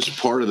that's just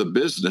part of the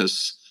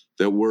business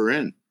that we're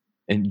in.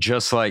 And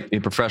just like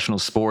in professional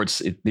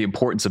sports, the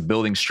importance of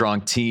building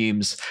strong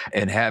teams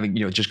and having,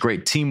 just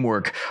great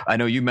teamwork. I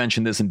know you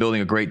mentioned this in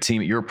building a great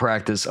team at your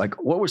practice. Like,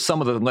 what were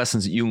some of the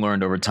lessons that you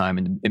learned over time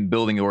in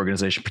building an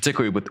organization,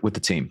 particularly with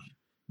the team?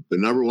 The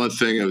number one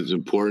thing that is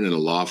important in a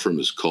law firm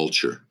is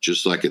culture,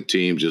 just like a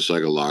team, just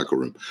like a locker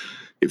room.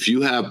 If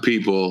you have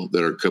people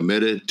that are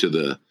committed to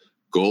the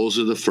goals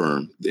of the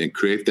firm and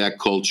create that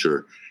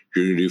culture,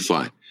 you're going to do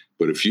fine.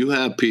 But if you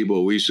have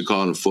people, we used to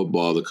call it in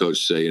football, the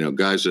coach say,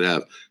 guys that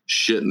have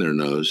shit in their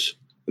nose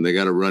and they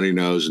got a runny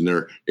nose and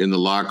they're in the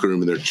locker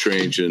room and they're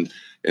changing,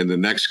 and the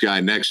next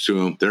guy next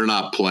to him, they're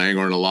not playing,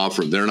 or in a law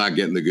firm, they're not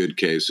getting the good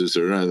cases.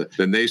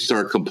 Then they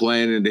start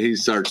complaining and he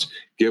starts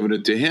giving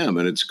it to him.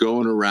 And it's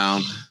going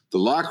around the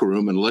locker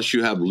room. Unless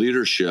you have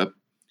leadership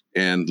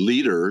and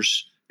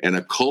leaders and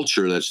a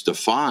culture that's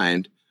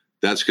defined,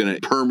 that's going to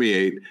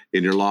permeate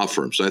in your law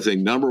firm. So I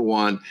think number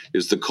one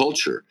is the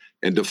culture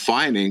and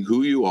defining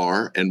who you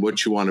are and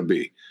what you want to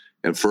be.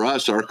 And for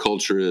us, our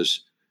culture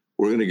is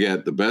we're going to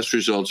get the best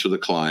results for the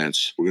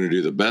clients. We're going to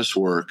do the best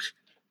work.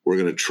 We're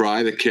going to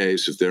try the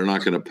case if they're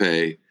not going to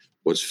pay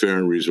what's fair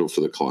and reasonable for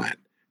the client.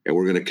 And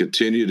we're going to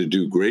continue to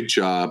do a great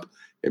job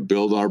and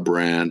build our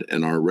brand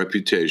and our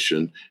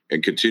reputation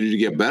and continue to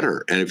get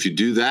better. And if you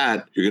do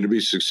that, you're going to be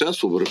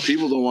successful. But if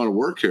people don't want to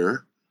work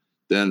here,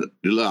 then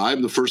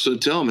I'm the first one to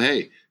tell them,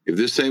 hey, if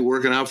this ain't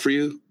working out for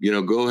you,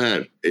 go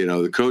ahead.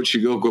 The coach,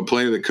 you go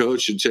complain to the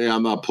coach and say,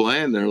 I'm not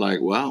playing. They're like,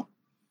 well,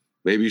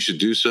 maybe you should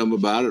do something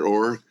about it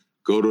or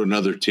go to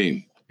another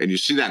team. And you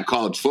see that in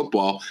college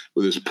football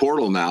with this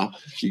portal now.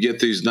 You get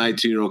these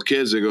 19-year-old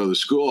kids, they go to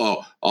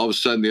school, all of a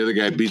sudden the other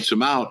guy beats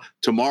them out.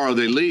 Tomorrow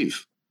they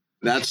leave.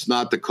 That's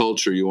not the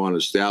culture you want to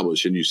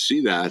establish. And you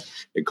see that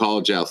in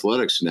college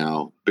athletics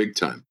now, big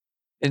time.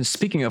 And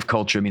speaking of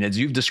culture, as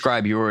you've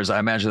described yours, I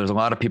imagine there's a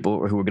lot of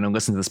people who are going to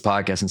listen to this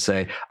podcast and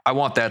say, I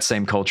want that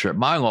same culture at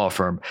my law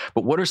firm.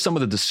 But what are some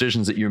of the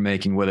decisions that you're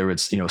making, whether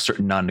it's,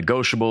 certain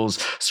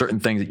non-negotiables, certain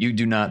things that you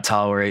do not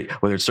tolerate,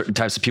 whether it's certain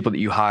types of people that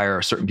you hire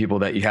or certain people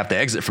that you have to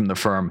exit from the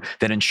firm,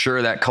 that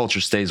ensure that culture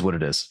stays what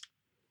it is?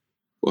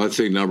 Well, I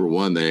think number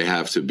one, they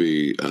have to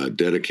be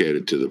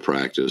dedicated to the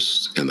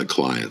practice and the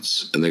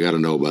clients, and they got to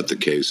know about the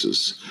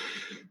cases.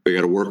 They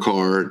got to work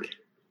hard,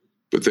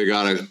 but they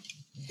got to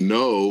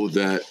know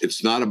that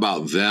it's not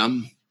about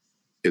them.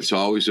 It's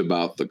always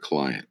about the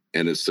client.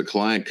 And it's the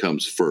client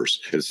comes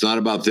first. It's not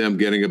about them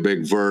getting a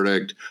big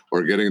verdict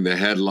or getting the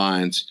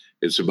headlines.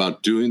 It's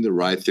about doing the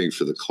right thing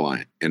for the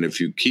client. And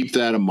if you keep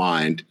that in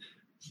mind,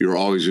 you're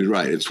always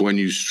right. It's when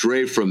you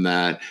stray from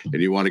that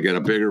and you want to get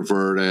a bigger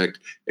verdict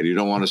and you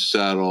don't want to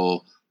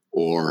settle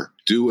or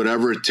do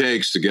whatever it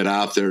takes to get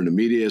out there in the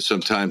media.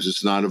 Sometimes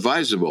it's not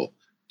advisable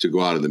to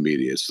go out in the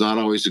media. It's not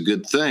always a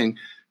good thing,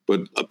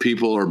 but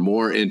people are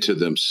more into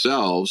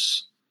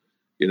themselves.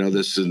 You know,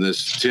 this,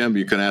 Tim,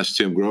 you can ask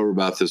Tim Grover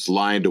about this.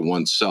 Lying to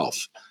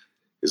oneself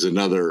is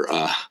another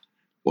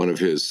one of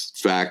his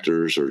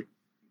factors or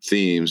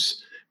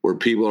themes, where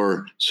people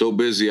are so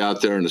busy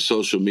out there in the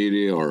social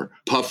media or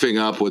puffing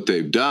up what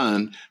they've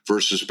done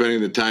versus spending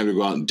the time to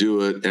go out and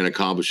do it and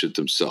accomplish it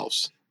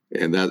themselves.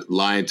 And that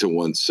lying to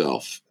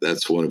oneself,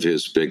 that's one of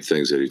his big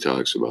things that he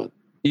talks about.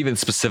 Even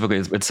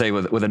specifically, let's say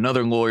with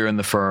another lawyer in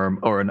the firm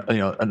or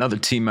another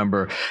team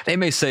member, they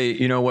may say,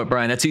 you know what,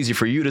 Brian, that's easy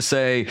for you to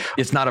say.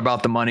 It's not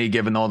about the money,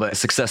 given all the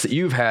success that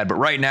you've had. But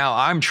right now,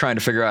 I'm trying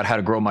to figure out how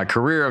to grow my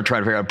career. I'm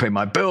trying to figure out how to pay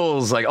my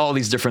bills, like all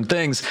these different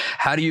things.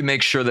 How do you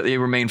make sure that they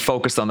remain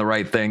focused on the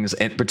right things,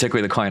 and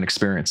particularly the client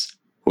experience?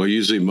 Well,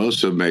 usually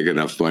most of them make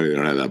enough money, they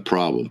don't have that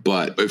problem.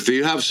 But if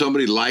you have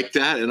somebody like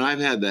that, and I've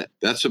had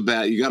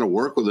that, you got to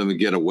work with them and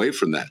get away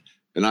from that.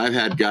 And I've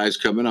had guys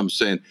come in, I'm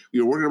saying,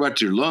 you're working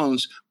about your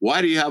loans. Why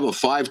do you have a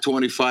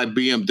 525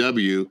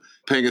 BMW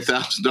paying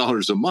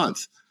 $1,000 a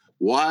month?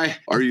 Why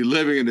are you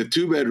living in a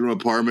 2-bedroom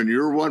apartment?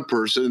 You're one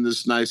person in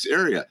this nice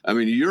area. I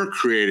mean, you're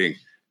creating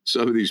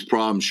some of these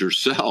problems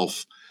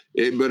yourself.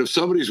 But if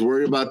somebody's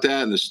worried about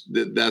that,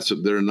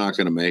 and they're not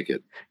going to make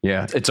it.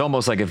 Yeah, it's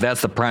almost like if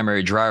that's the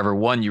primary driver,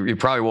 one, you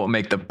probably won't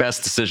make the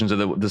best decisions or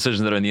the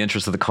decisions that are in the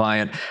interest of the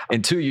client.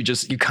 And two, you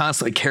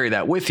constantly carry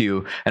that with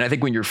you. And I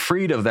think when you're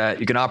freed of that,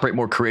 you can operate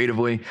more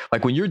creatively.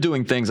 Like when you're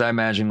doing things, I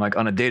imagine, like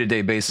on a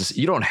day-to-day basis,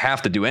 you don't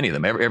have to do any of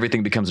them.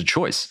 Everything becomes a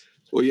choice.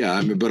 Well, yeah,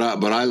 I mean, but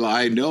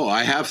I know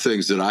I have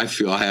things that I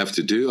feel I have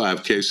to do. I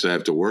have cases I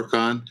have to work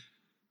on.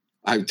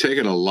 I've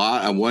taken a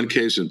lot. On one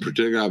case in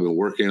particular, I've been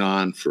working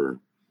on for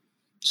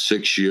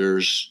 6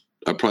 years.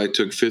 I probably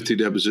took 50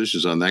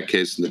 depositions on that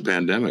case in the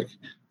pandemic.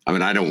 I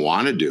mean, I don't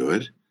want to do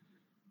it,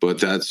 but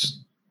that's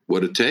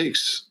what it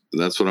takes.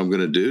 That's what I'm going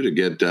to do to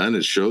get done,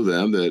 is show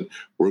them that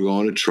we're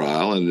going to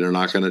trial and they're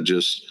not going to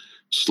just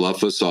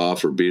slough us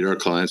off or beat our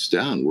clients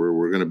down.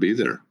 We're going to be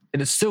there.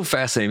 And it's still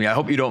fascinating. I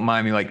hope you don't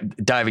mind me like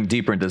diving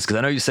deeper into this, because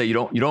I know you say you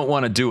don't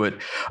want to do it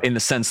in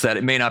the sense that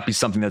it may not be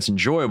something that's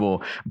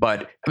enjoyable.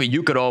 But I mean,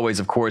 you could always,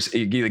 of course,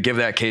 either give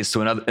that case to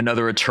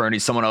another attorney,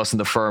 someone else in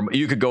the firm.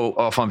 You could go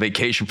off on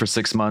vacation for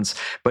 6 months,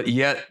 but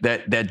yet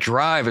that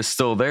drive is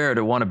still there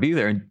to want to be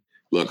there.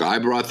 Look, I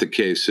brought the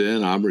case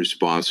in. I'm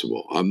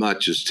responsible. I'm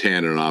not just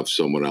handing it off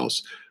someone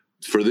else.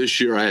 For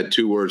this year, I had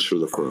 2 words for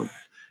the firm,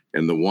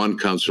 and the one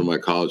comes from my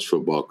college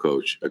football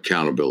coach: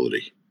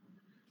 accountability.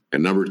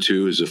 And number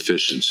 2 is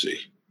efficiency.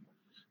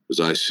 Because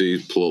I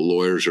see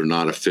lawyers are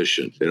not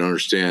efficient. They don't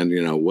understand,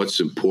 what's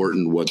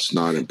important, what's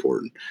not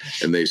important.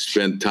 And they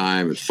spend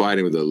time and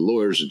fighting with the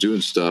lawyers and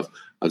doing stuff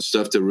on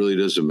stuff that really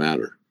doesn't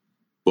matter.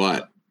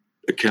 But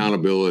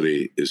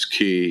accountability is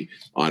key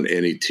on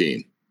any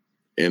team.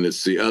 And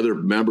it's the other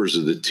members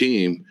of the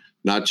team,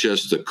 not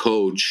just the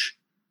coach,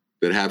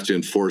 that have to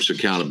enforce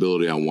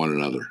accountability on one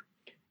another.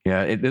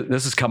 Yeah,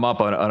 this has come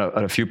up on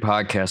a few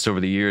podcasts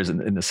over the years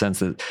in the sense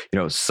that,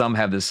 some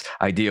have this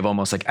idea of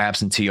almost like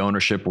absentee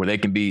ownership where they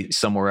can be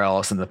somewhere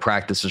else and the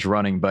practice is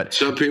running. But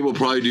some people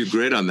probably do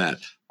great on that.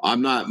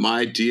 I'm not,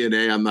 my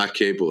DNA, I'm not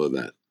capable of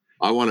that.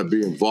 I want to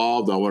be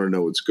involved. I want to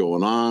know what's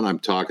going on. I'm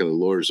talking to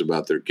lawyers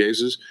about their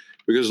cases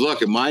because,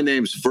 look, if my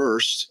name's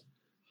first,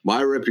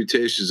 my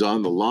reputation's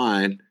on the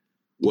line,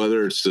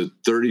 whether it's the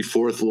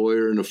 34th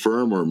lawyer in the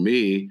firm or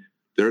me,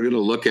 they're going to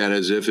look at it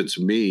as if it's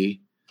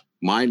me,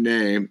 my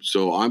name.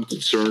 So I'm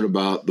concerned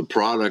about the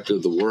product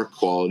of the work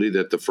quality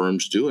that the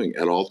firm's doing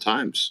at all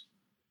times.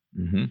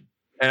 Mm-hmm.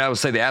 And I would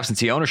say the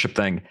absentee ownership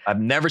thing, I've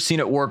never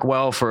seen it work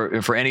well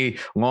for any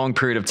long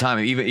period of time.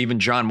 Even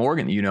John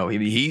Morgan,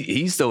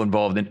 he's still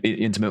involved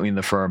intimately in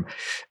the firm.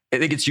 I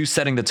think it's you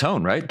setting the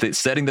tone, right?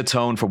 Setting the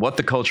tone for what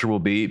the culture will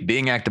be,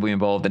 being actively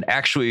involved and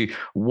actually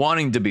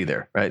wanting to be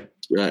there, right?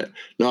 Right.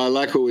 No, I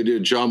like what we do.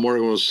 John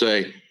Morgan will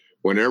say,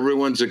 when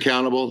everyone's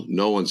accountable,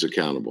 no one's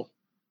accountable.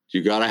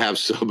 You got to have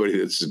somebody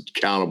that's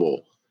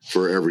accountable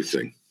for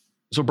everything.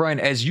 So, Brian,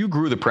 as you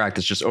grew the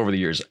practice just over the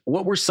years,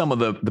 what were some of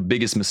the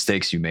biggest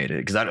mistakes you made?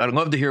 Because I'd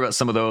love to hear about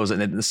some of those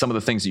and then some of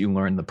the things that you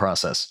learned in the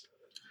process.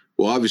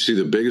 Well, obviously,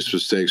 the biggest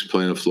mistakes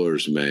plaintiff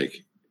lawyers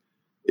make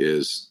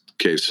is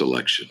case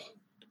selection.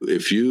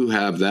 If you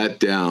have that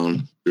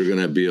down, you're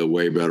going to be a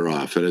way better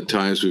off. And at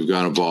times, we've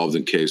got involved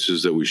in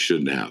cases that we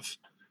shouldn't have.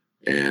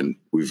 And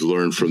we've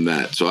learned from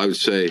that. So I would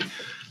say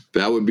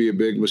that would be a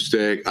big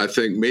mistake. I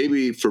think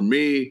maybe for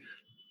me,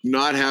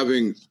 not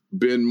having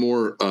been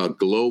more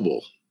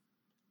global.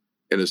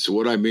 And it's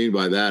what I mean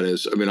by that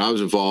is, I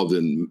was involved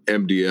in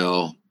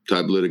MDL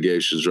type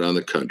litigations around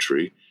the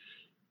country,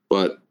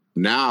 but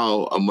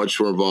now I'm much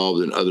more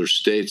involved in other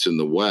states in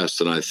the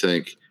West. And I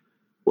think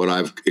what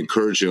I'm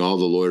encouraging all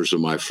the lawyers of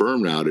my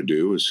firm now to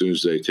do as soon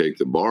as they take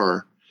the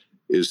bar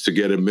is to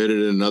get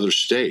admitted in another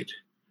state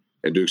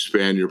and to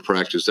expand your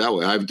practice that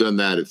way. I've done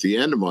that at the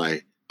end of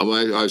my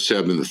I say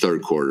I'm in the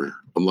third quarter.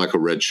 I'm like a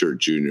redshirt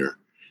junior.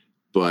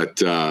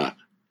 But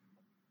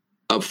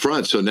up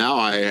front, so now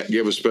I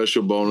give a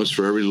special bonus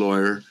for every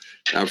lawyer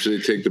after they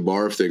take the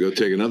bar if they go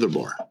take another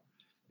bar.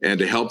 And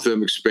to help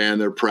them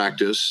expand their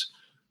practice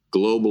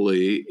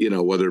globally,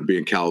 whether it be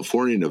in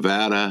California,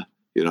 Nevada,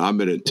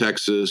 I'm in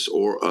Texas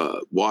or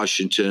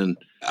Washington.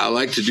 I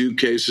like to do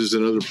cases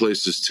in other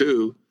places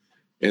too,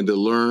 and to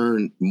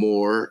learn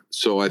more.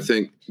 So I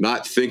think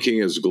not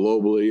thinking as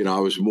globally, I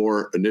was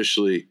more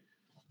initially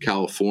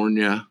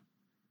California.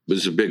 It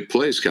was a big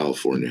place,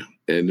 California.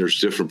 And there's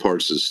different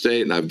parts of the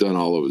state, and I've done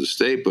all over the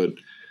state, but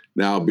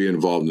now I'll be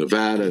involved in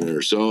Nevada and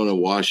Arizona,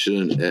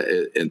 Washington,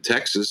 and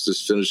Texas.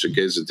 Just finished a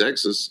case in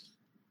Texas.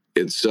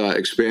 It's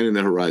expanding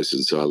the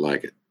horizon, so I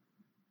like it.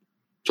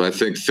 So I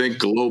think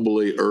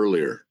globally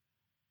earlier.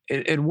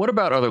 And what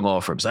about other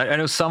law firms? I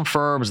know some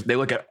firms, they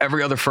look at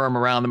every other firm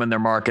around them in their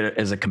market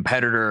as a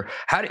competitor.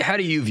 How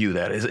do you view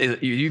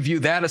that? You view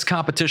that as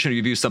competition, or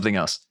you view something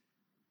else?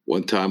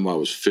 One time I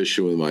was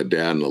fishing with my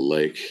dad in a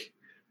lake,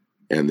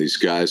 and these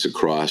guys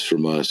across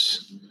from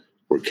us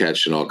were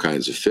catching all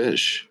kinds of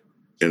fish.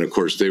 And, of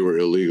course, they were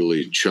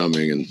illegally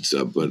chumming and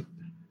stuff. But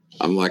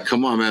I'm like,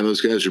 come on, man,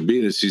 those guys are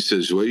beating us. He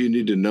says, what you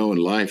need to know in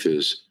life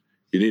is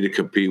you need to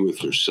compete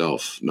with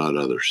yourself, not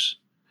others.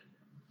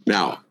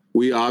 Now,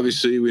 we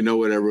know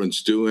what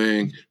everyone's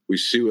doing. We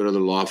see what other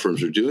law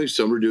firms are doing.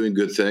 Some are doing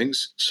good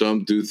things.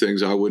 Some do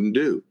things I wouldn't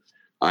do.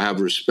 I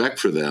have respect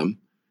for them.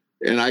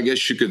 And I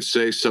guess you could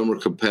say some are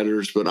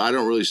competitors, but I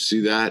don't really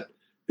see that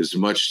as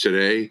much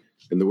today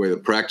in the way the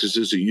practice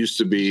is. It used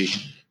to be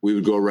we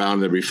would go around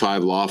and there'd be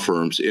 5 law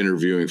firms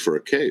interviewing for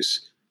a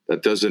case.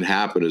 That doesn't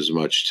happen as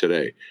much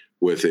today.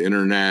 With the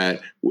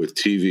internet, with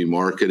TV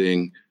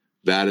marketing,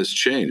 that has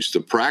changed. The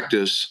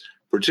practice,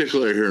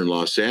 particularly here in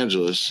Los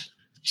Angeles,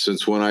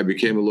 since when I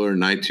became a lawyer in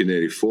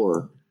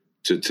 1984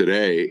 to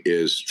today,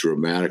 is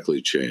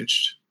dramatically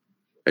changed.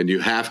 And you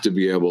have to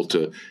be able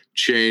to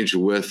change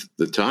with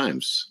the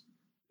times.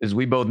 As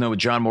we both know with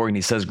John Morgan,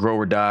 he says grow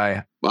or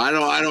die. I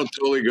don't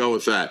totally go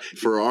with that.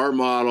 For our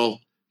model,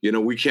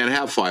 we can't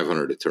have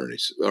 500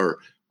 attorneys or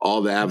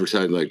all the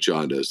advertising like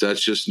John does.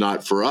 That's just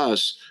not for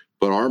us.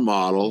 But our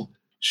model,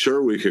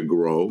 sure, we could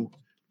grow,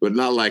 but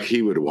not like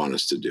he would want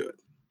us to do it.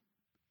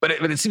 But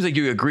it seems like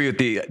you agree with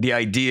the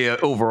idea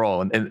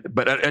overall.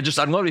 But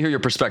I'd love to hear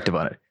your perspective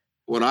on it.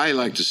 What I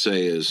like to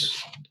say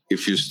is,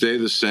 if you stay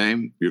the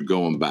same, you're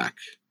going back.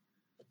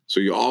 So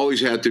you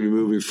always have to be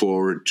moving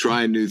forward,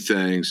 trying new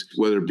things,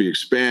 whether it be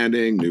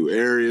expanding, new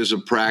areas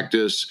of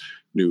practice,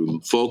 new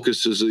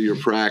focuses of your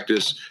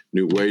practice,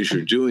 new ways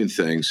you're doing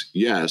things.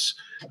 Yes.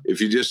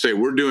 If you just say,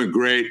 we're doing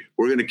great,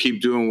 we're going to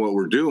keep doing what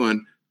we're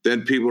doing,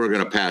 then people are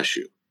going to pass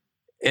you.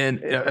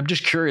 And I'm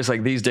just curious,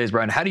 like these days,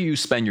 Brian, how do you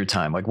spend your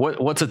time? Like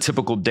what's a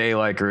typical day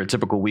like or a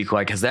typical week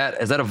like? Has that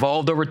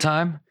evolved over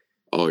time?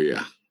 Oh,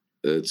 yeah.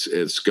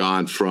 It's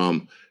gone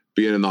from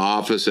being in the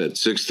office at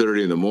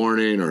 6:30 in the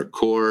morning or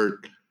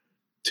court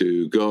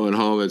to going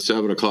home at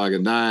 7:00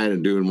 at night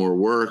and doing more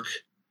work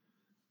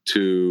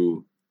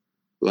to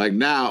like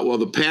now. Well,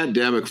 the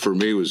pandemic for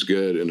me was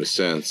good in a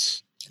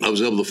sense. I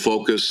was able to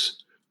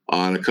focus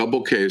on a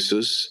couple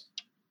cases,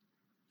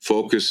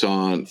 focus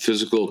on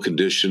physical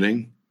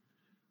conditioning,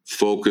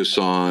 focus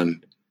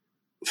on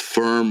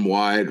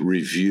firm-wide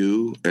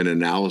review and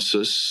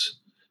analysis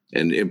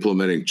and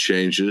implementing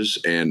changes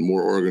and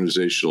more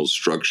organizational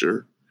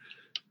structure.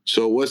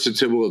 So what's a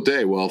typical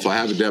day? Well, if I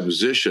have a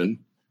deposition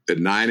at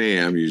 9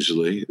 a.m.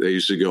 usually, they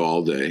usually go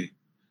all day.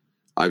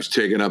 I've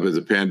taken up as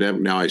the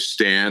pandemic. Now I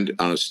stand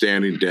on a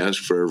standing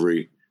desk for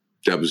every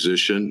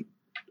deposition,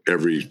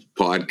 every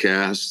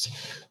podcast.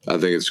 I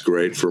think it's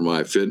great for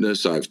my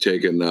fitness. I've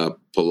taken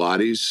up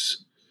Pilates,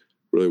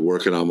 really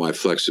working on my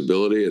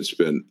flexibility. It's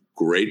been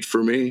great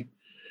for me.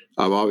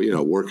 I'm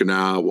working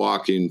out,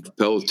 walking,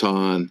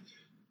 Peloton.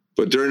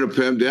 But during the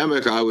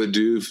pandemic, I would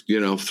do,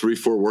 3-4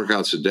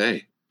 workouts a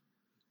day.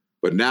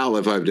 But now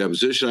if I have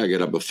deposition, I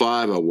get up at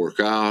 5, I work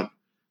out,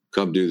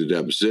 come do the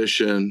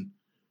deposition,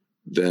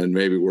 then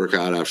maybe work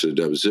out after the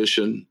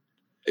deposition.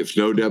 If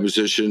no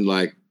deposition,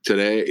 like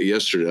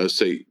yesterday, let's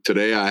say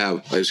today I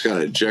just got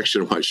an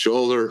injection in my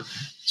shoulder.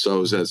 So I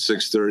was at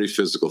 6:30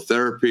 physical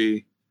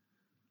therapy.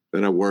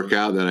 Then I work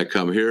out, then I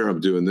come here,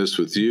 I'm doing this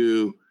with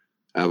you.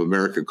 I have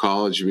American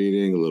College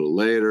meeting a little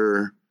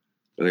later.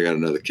 Then I got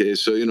another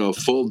case. So, a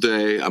full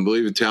day. I'm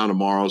leaving town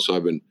tomorrow, so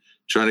I've been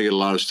trying to get a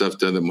lot of stuff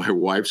done that my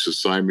wife's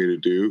assigned me to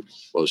do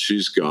while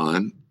she's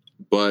gone.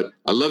 But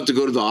I love to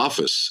go to the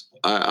office.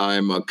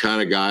 I'm a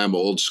kind of guy, I'm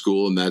old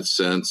school in that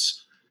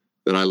sense,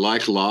 that I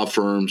like law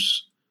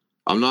firms.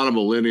 I'm not a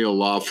millennial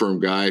law firm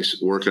guy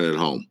working at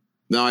home.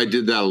 Now, I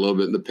did that a little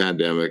bit in the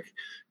pandemic,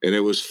 and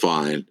it was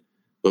fine.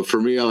 But for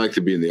me, I like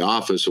to be in the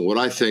office. And what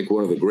I think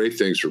one of the great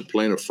things for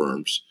plaintiff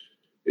firms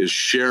is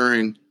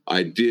sharing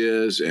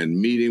ideas and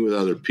meeting with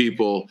other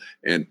people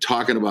and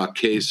talking about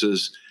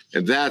cases.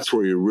 And that's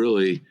where you're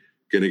really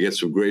going to get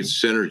some great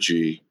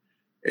synergy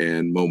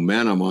and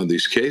momentum on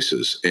these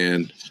cases.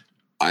 And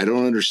I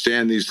don't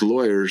understand these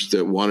lawyers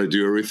that want to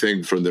do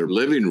everything from their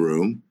living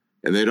room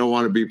and they don't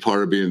want to be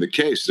part of being the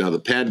case. Now, the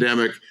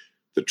pandemic,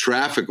 the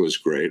traffic was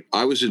great.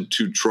 I was in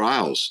 2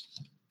 trials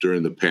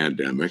during the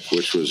pandemic,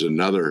 which was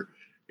another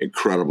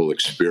incredible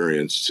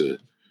experience to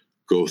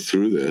go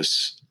through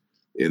this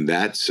in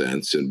that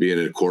sense, and being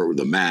in court with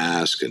a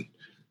mask and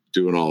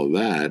doing all of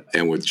that,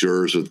 and with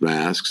jurors with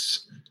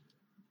masks.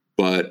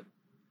 But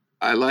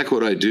I like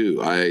what I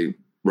do.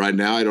 Right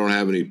now, I don't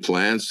have any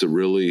plans to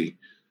really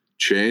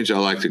change. I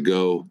like to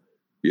go,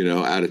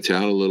 out of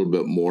town a little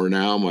bit more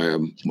now.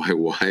 My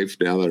wife,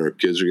 now that our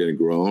kids are getting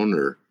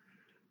grown,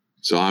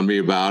 is on me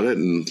about it.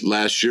 And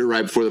last year,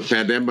 right before the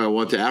pandemic, I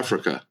went to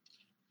Africa.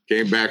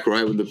 Came back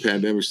right when the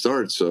pandemic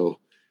started. So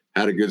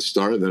had a good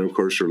start. And then, of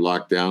course, we're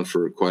locked down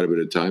for quite a bit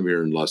of time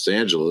here in Los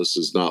Angeles.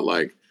 It's not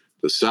like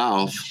the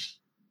South.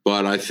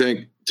 But I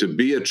think to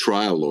be a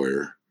trial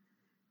lawyer,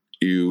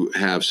 you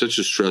have such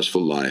a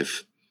stressful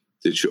life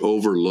that you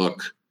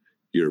overlook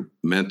your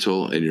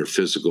mental and your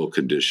physical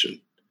condition.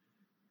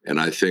 And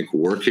I think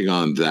working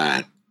on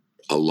that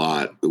a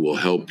lot will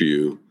help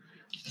you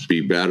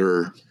be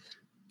better,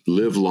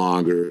 live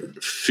longer,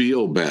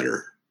 feel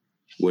better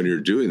when you're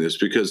doing this,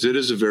 because it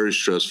is a very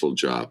stressful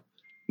job,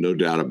 no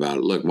doubt about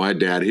it. Look, my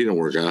dad, he didn't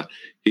work out.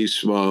 He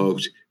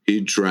smoked, he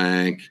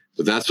drank,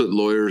 but that's what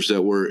lawyers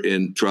that were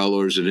in trial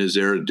lawyers in his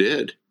era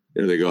did.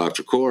 They go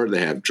after court,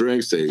 they have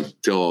drinks, they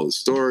tell all the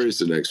stories.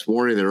 The next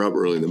morning, they're up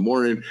early in the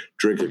morning,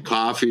 drinking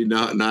coffee,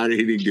 not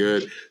eating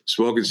good,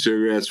 smoking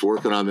cigarettes,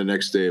 working on the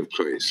next day of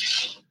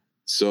case.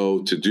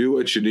 So to do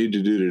what you need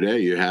to do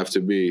today, you have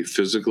to be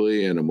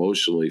physically and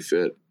emotionally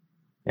fit.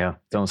 Yeah,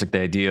 it's almost like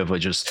the idea of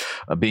just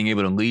being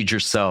able to lead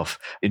yourself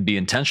and be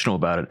intentional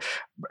about it.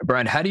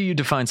 Brian, how do you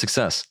define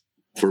success?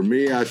 For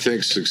me, I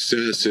think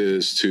success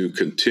is to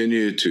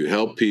continue to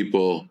help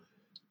people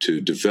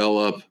to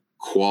develop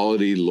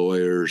quality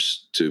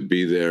lawyers, to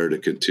be there to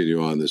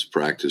continue on this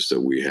practice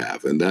that we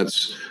have. And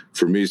that's,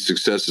 for me,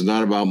 success is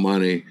not about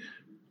money.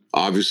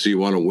 Obviously, you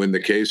want to win the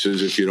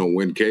cases. If you don't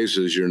win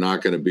cases, you're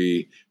not going to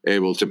be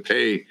able to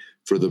pay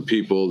for the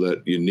people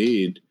that you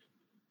need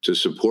to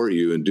support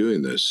you in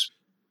doing this.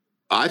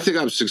 I think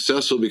I'm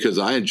successful because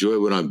I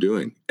enjoy what I'm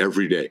doing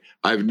every day.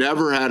 I've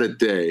never had a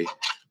day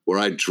where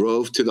I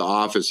drove to the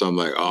office, I'm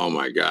like, oh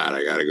my God,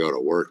 I got to go to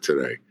work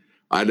today.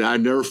 I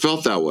never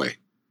felt that way.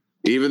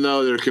 Even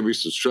though there can be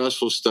some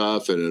stressful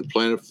stuff, and in a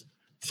plaintiff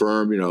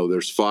firm,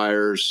 there's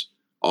fires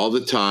all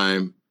the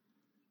time.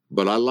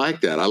 But I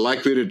like that. I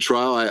like being in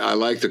trial. I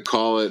like to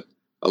call it,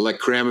 I like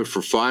cramming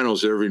for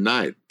finals every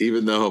night,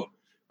 even though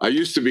I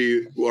used to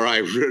be where I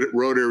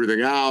wrote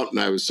everything out and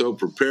I was so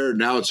prepared.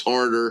 Now it's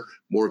harder,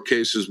 more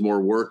cases,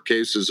 more work,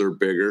 cases are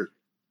bigger.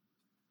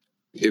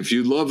 If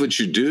you love what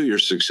you do, you're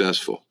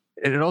successful.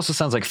 And it also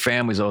sounds like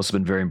family's also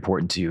been very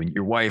important to you, and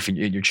your wife and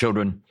your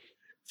children.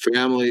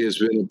 Family has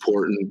been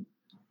important.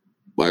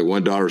 My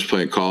one daughter's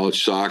playing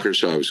college soccer,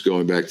 so I was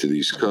going back to the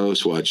East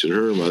Coast, watching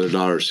her. My other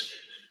daughter's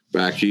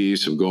back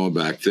east. I'm going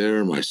back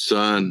there. My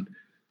son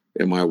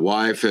and my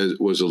wife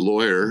was a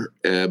lawyer,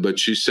 but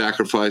she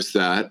sacrificed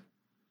that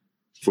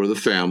for the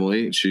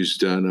family. She's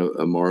done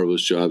a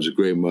marvelous job. She's a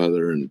great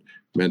mother and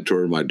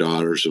mentored my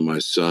daughters and my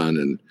son,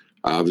 and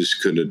I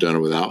obviously couldn't have done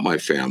it without my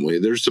family.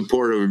 They're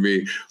supportive of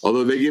me,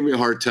 although they give me a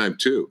hard time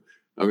too.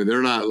 I mean,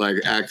 they're not like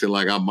acting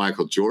like I'm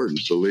Michael Jordan.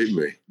 Believe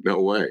me,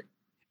 no way.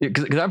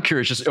 Because I'm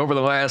curious, just over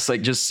the last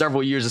just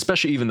several years,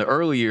 especially even the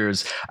early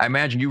years, I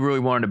imagine you really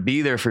wanted to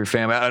be there for your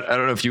family. I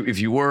don't know if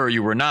you were or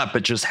you were not,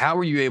 but just how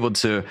were you able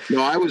to?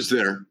 No, I was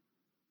there.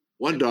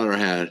 One daughter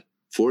had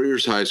 4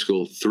 years high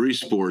school, 3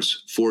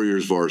 sports, 4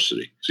 years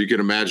varsity. So you can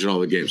imagine all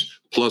the games,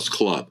 plus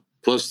club,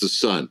 plus the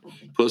son,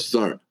 plus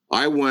the.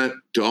 I went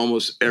to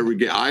almost every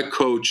game. I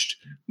coached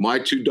my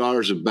 2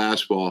 daughters in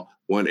basketball,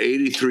 won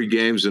 83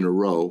 games in a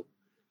row,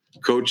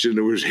 coaching.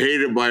 It was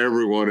hated by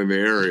everyone in the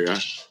area.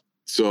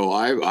 So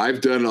I've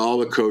done all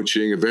the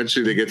coaching.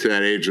 Eventually they get to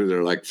that age where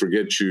they're like,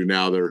 forget you,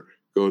 now they're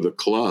go to the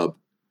club.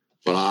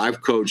 But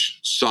I've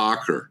coached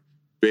soccer,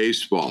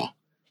 baseball,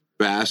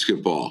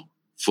 basketball.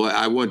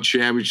 I won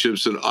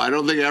championships, and I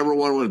don't think I ever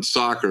won one in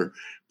soccer,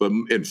 but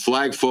in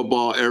flag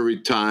football every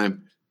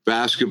time,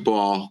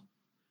 basketball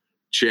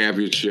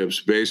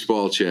championships,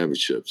 baseball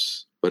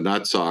championships, but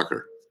not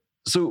soccer.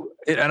 So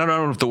I don't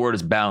know if the word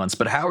is balance,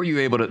 but how are you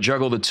able to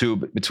juggle the two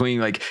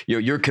between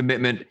your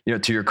commitment,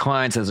 to your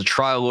clients as a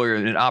trial lawyer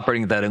and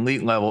operating at that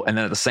elite level, and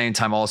then at the same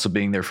time also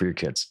being there for your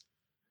kids?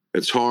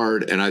 It's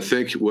hard. And I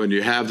think when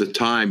you have the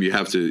time, you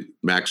have to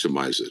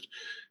maximize it,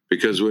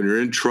 because when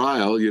you're in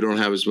trial, you don't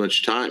have as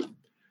much time.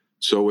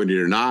 So when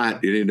you're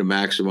not, you need to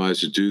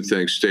maximize it, do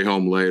things, stay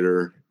home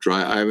later,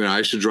 drive. I mean, I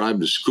used to drive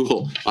them to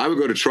school. I would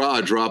go to trial,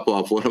 I'd drop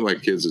off one of my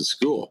kids at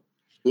school.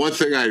 One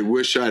thing I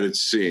wish I'd had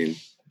seen,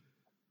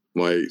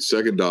 my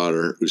second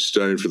daughter, who's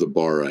studying for the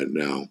bar right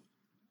now,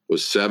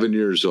 was 7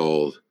 years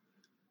old,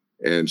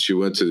 and she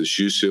went to this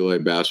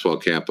UCLA basketball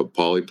camp at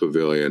Pauley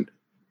Pavilion,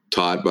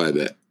 taught by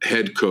the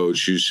head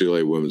coach,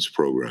 UCLA women's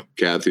program.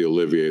 Kathy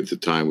Olivier at the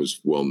time was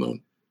well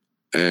known.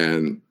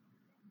 And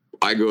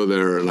I go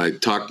there and I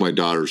talk my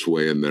daughter's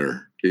way in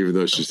there, even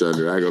though she's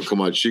under. I go,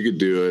 come on, she could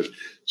do it.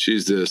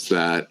 She's this,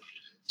 that.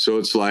 So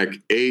it's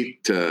like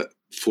 8 to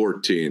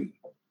 14,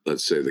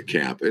 let's say, the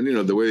camp. And,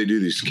 the way they do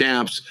these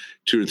camps,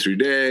 2 or 3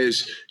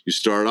 days, you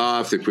start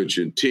off, they put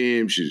you in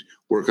teams, you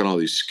work on all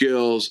these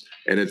skills.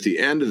 And at the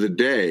end of the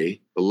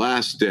day, the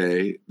last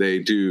day, they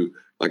do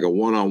like a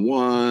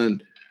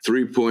one-on-one,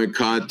 3-point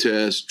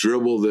contest,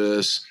 dribble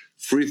this,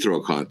 free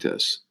throw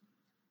contest.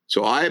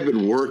 So I have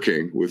been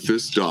working with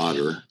this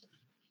daughter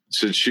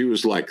since she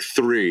was like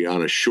 3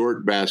 on a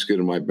short basket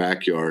in my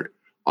backyard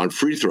on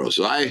free throws.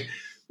 So I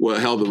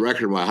held the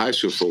record in my high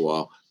school for a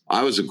while.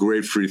 I was a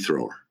great free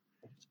thrower.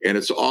 And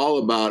it's all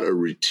about a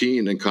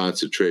routine and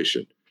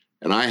concentration.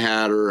 And I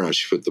had her, how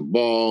she put the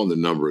ball and the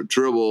number of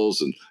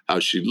dribbles and how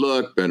she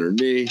looked, bent her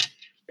knee,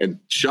 and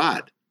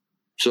shot.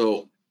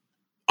 So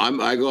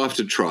I go off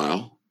to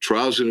trial.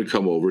 Trial's going to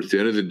come over. At the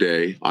end of the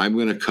day, I'm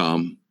going to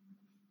come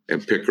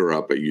and pick her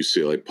up at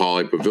UCLA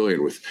Poly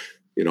Pavilion with,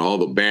 all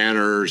the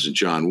banners and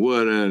John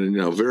Wooden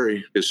and,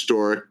 very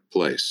historic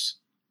place.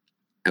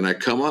 And I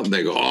come up and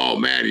they go, "Oh,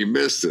 man, you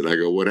missed it." I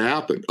go, "What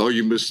happened?" "Oh,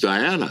 you missed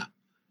Diana."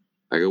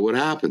 I go, "What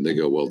happened?" They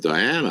go, "Well,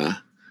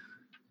 Diana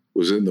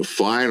was in the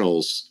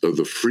finals of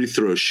the free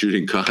throw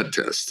shooting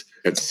contest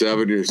at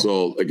 7 years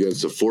old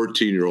against a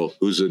 14-year-old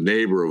who's a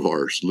neighbor of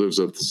ours,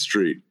 lives up the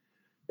street."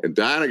 And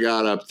Diana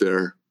got up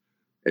there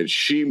and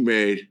she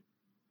made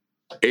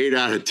 8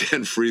 out of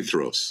 10 free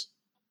throws.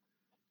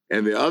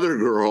 And the other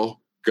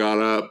girl got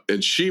up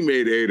and she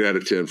made 8 out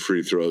of 10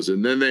 free throws.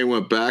 And then they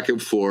went back and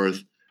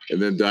forth,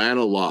 and then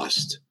Diana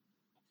lost.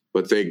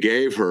 But they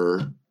gave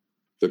her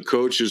the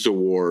coach's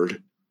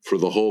award for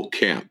the whole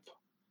camp.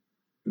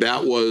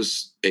 That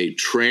was a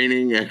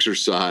training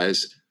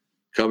exercise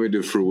coming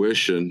to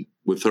fruition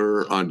with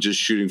her on just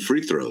shooting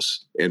free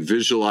throws and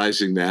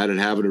visualizing that and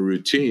having a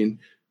routine,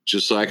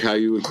 just like how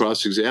you would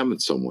cross-examine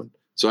someone.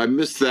 So I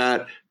missed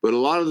that, but a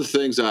lot of the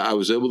things I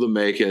was able to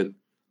make it.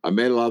 I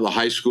made a lot of the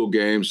high school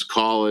games,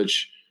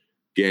 college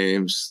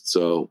games.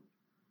 So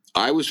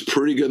I was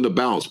pretty good in the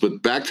balance.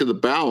 But back to the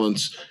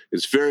balance,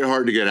 it's very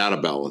hard to get out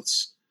of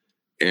balance.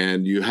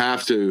 And you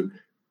have to,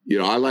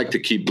 I like to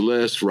keep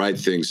lists, write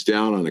things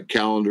down on a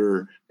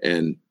calendar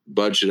and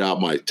budget out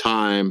my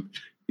time,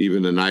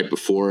 even the night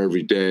before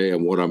every day,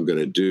 and what I'm going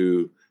to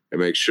do,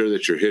 and make sure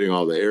that you're hitting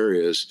all the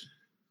areas.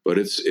 But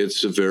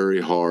it's a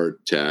very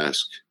hard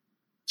task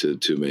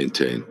to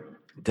maintain.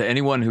 To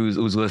anyone who's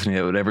listening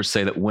that would ever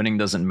say that winning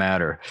doesn't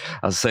matter,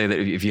 I'll say that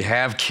if you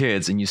have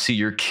kids and you see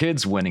your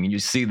kids winning and you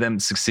see them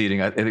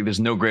succeeding, I think there's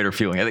no greater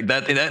feeling. I think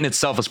that in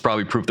itself is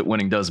probably proof that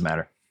winning does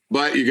matter.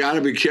 But you got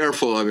to be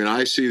careful. I mean,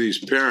 I see these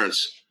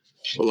parents,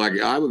 like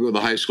I would go to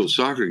the high school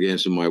soccer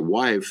games and my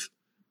wife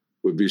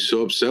would be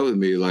so upset with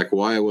me, like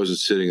why I wasn't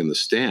sitting in the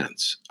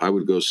stands. I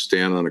would go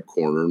stand on a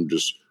corner and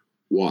just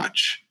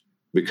watch,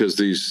 because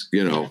these,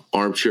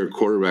 armchair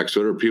quarterbacks,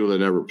 that are people that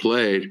never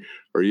played,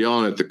 are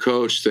yelling at the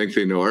coach, think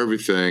they know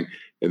everything.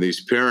 And these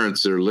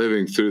parents are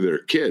living through their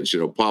kids.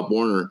 Pop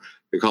Warner,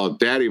 they call it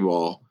daddy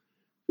ball,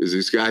 is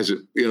these guys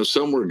that,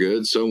 some were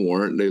good, some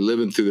weren't, and they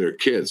living through their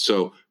kids.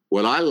 So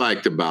what I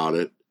liked about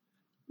it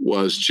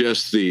was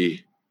just the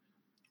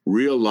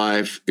real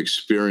life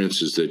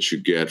experiences that you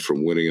get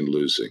from winning and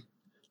losing.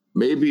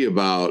 Maybe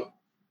about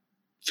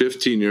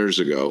 15 years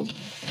ago,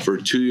 for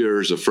 2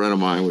 years, a friend of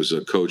mine was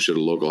a coach at a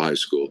local high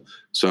school.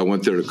 So I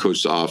went there to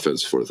coach the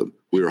offense for them.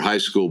 We were high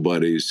school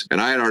buddies. And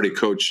I had already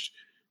coached,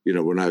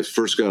 when I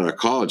first got out of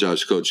college, I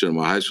was coaching in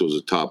my high school as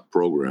a top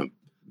program,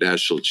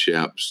 national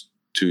champs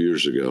 2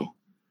 years ago.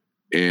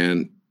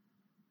 And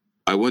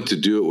I went to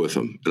do it with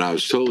him. And I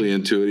was totally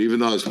into it.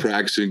 Even though I was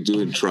practicing,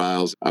 doing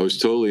trials, I was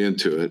totally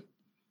into it.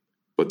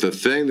 But the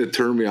thing that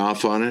turned me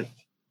off on it,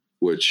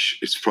 which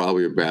is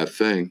probably a bad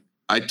thing,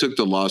 I took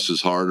the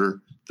losses harder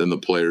than the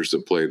players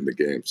that played in the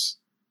games.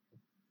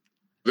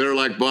 They're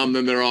like bummed,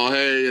 and they're all,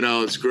 "Hey,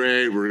 it's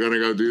great. We're going to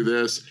go do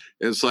this."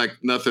 And it's like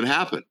nothing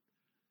happened.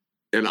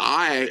 And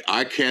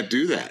I can't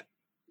do that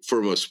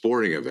from a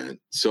sporting event.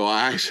 So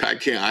I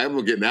can't,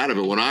 I'm getting out of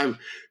it. When I'm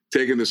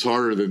taking this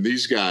harder than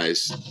these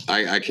guys,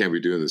 I can't be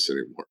doing this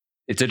anymore.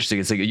 It's interesting.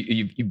 It's like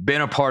you've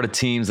been a part of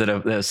teams that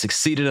have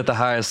succeeded at the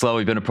highest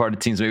level. You've been a part of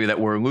teams maybe that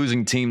were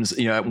losing teams,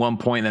 at one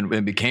point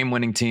and became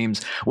winning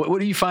teams. What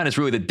do you find is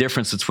really the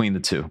difference between the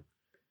two?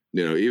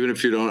 Even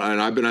if you don't,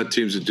 and I've been on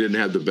teams that didn't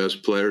have the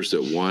best players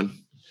that won,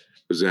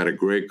 because they had a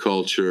great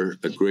culture,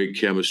 a great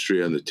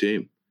chemistry on the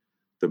team.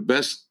 The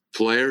best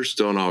players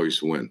don't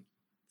always win.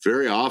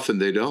 Very often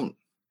they don't.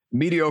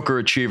 Mediocre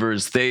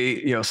achievers,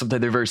 they, sometimes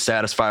they're very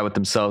satisfied with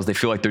themselves. They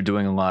feel like they're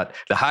doing a lot.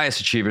 The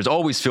highest achievers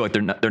always feel like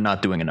they're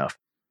not doing enough.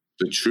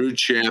 The true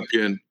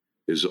champion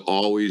is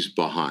always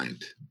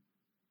behind.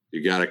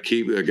 You got to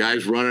keep the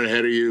guys running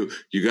ahead of you.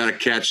 You got to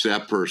catch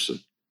that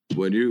person.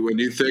 When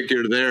you think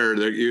you're there,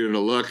 you're going to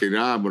look and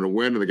I'm going to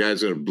win, and the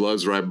guy's going to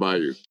bluzz right by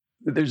you.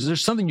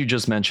 There's something you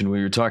just mentioned when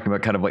you were talking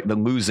about kind of like the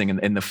losing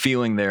and the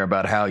feeling there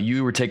about how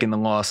you were taking the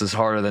losses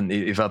harder than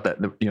you felt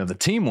that the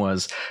team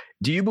was.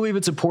 Do you believe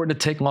it's important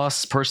to take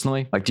losses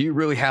personally? Like, do you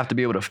really have to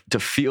be able to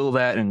feel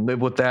that and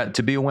live with that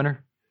to be a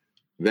winner?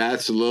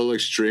 That's a little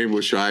extreme,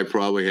 which I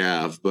probably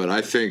have, but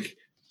I think,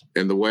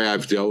 and the way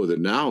I've dealt with it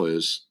now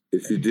is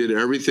If you did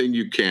everything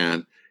you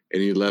can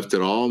and you left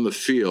it all in the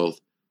field,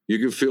 you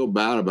can feel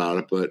bad about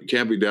it, but you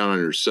can't be down on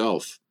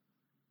yourself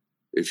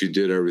if you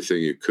did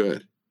everything you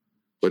could.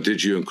 But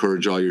did you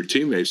encourage all your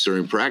teammates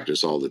during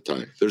practice all the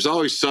time? There's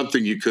always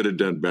something you could have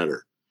done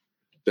better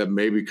that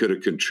maybe could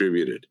have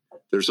contributed.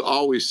 There's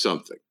always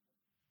something.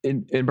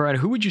 And Brian,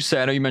 who would you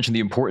say, I know you mentioned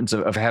the importance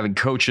of having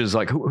coaches,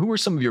 like who are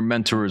some of your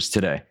mentors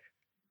today?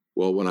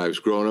 Well, when I was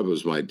growing up, it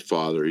was my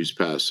father. He's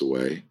passed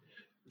away.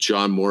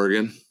 John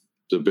Morgan,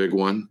 the big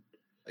one.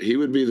 He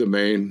would be the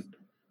main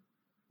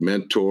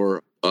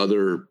mentor.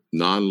 Other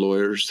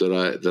non-lawyers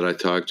that I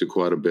talk to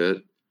quite a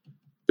bit,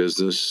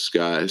 business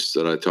guys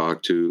that I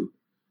talk to.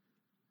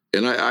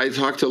 And I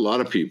talked to a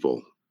lot of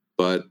people.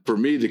 But for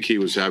me, the key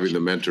was having the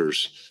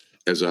mentors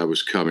as I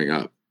was coming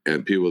up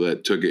and people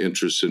that took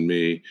interest in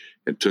me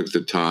and took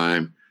the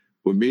time.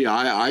 With me,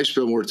 I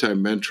spend more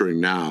time mentoring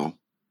now,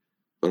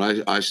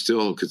 but I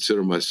still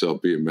consider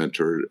myself being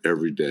mentored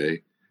every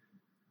day.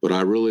 But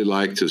I really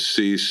like to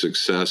see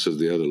success of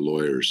the other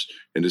lawyers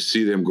and to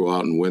see them go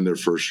out and win their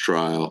first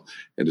trial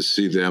and to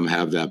see them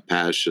have that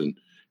passion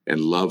and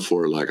love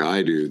for it like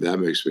I do. That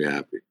makes me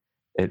happy.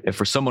 If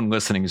for someone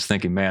listening who's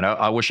thinking, man,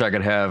 I wish I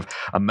could have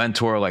a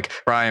mentor like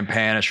Brian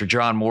Panish or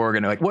John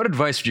Morgan, like what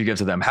advice would you give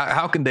to them?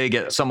 How can they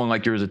get someone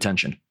like yours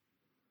attention?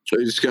 So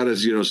you just got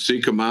to,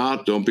 seek them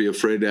out. Don't be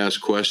afraid to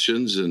ask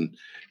questions. And,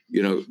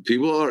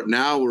 people are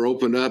now we're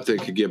opened up. They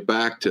could get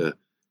back to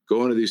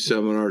going to these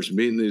seminars,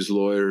 meeting these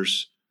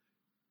lawyers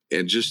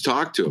and just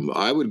talk to them.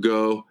 I would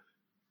go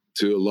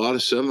to a lot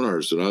of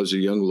seminars when I was a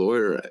young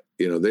lawyer.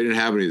 They didn't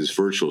have any of this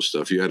virtual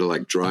stuff. You had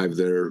to drive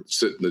there,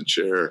 sit in the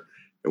chair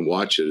and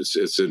watch it.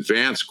 It's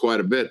advanced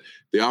quite a bit.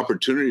 The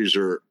opportunities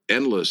are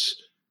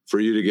endless for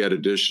you to get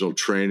additional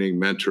training,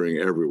 mentoring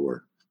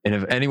everywhere. And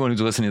if anyone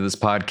who's listening to this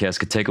podcast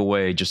could take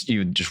away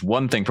just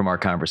one thing from our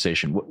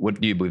conversation,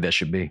 what do you believe that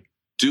should be?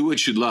 Do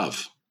what you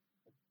love.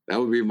 That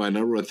would be my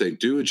number one thing.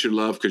 Do what you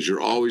love because you're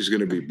always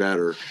going to be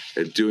better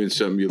at doing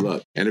something you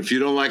love. And if you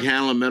don't like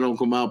handling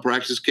medical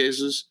malpractice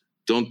cases,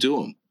 don't do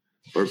them.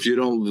 Or if you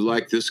don't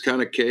like this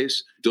kind of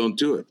case, don't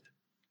do it.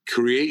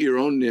 Create your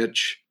own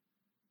niche.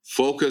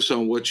 Focus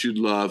on what you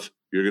love.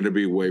 You're going to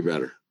be way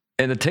better.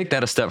 And to take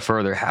that a step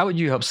further, how would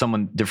you help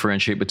someone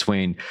differentiate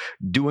between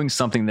doing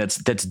something that's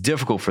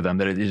difficult for them,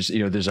 that it is,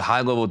 there's a high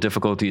level of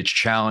difficulty, it's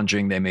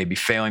challenging, they may be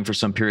failing for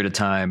some period of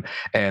time,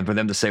 and for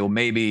them to say, well,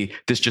 maybe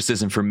this just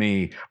isn't for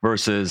me,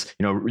 versus,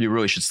 you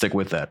really should stick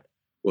with that?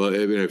 Well,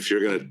 if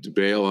you're going to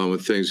bail on when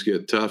things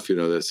get tough,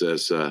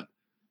 that's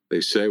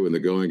they say when the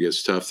going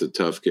gets tough, the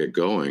tough get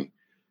going.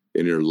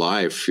 In your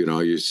life, you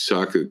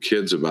talk to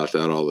kids about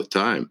that all the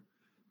time.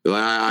 They're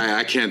like,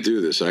 I can't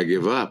do this, I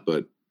give up,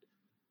 but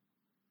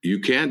you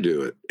can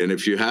do it. And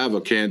if you have a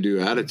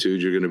can-do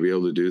attitude, you're going to be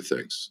able to do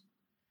things.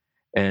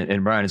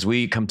 And Brian, as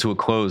we come to a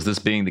close, this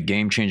being the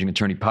Game Changing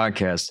Attorney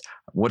podcast,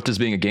 what does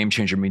being a game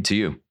changer mean to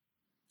you?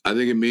 I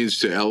think it means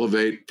to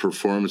elevate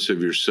performance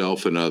of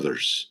yourself and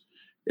others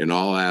in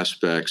all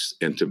aspects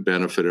and to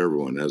benefit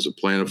everyone. As a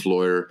plaintiff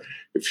lawyer,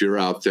 if you're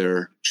out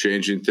there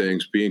changing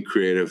things, being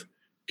creative,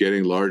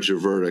 getting larger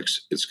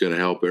verdicts, it's going to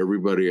help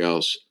everybody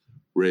else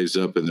raise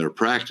up in their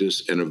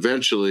practice. And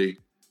eventually,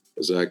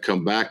 as I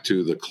come back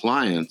to the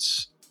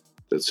clients,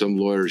 that some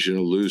lawyers,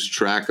 lose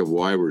track of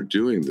why we're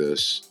doing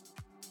this.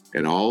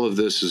 And all of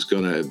this is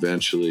going to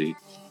eventually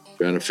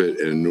benefit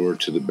and inure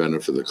to the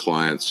benefit of the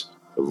clients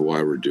of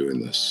why we're doing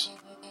this.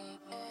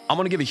 I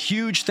want to give a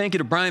huge thank you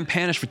to Brian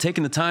Panish for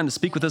taking the time to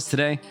speak with us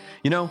today.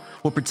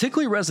 What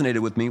particularly resonated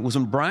with me was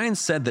when Brian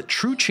said that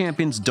true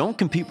champions don't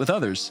compete with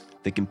others,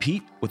 they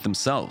compete with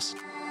themselves.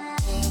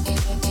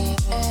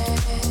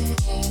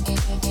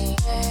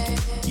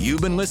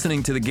 You've been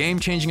listening to the Game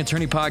Changing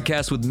Attorney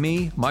podcast with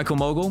me, Michael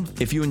Mogul.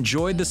 If you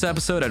enjoyed this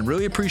episode, I'd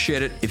really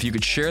appreciate it if you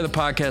could share the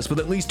podcast with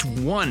at least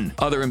one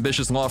other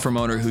ambitious law firm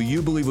owner who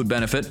you believe would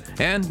benefit.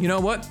 And you know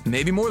what?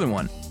 Maybe more than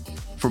one.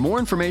 For more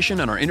information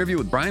on our interview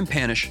with Brian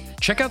Panish,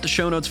 check out the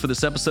show notes for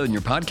this episode in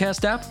your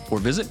podcast app or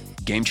visit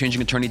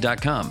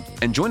GameChangingAttorney.com.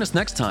 And join us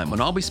next time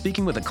when I'll be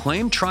speaking with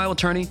acclaimed trial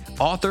attorney,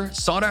 author,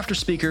 sought-after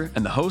speaker,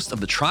 and the host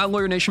of the Trial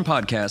Lawyer Nation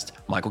podcast,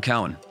 Michael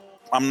Cowan.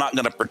 I'm not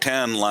going to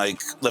pretend like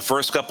the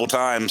first couple of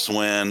times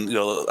when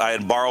I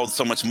had borrowed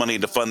so much money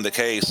to fund the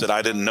case that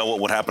I didn't know what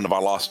would happen if I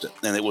lost it.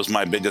 And it was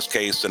my biggest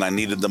case and I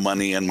needed the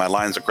money and my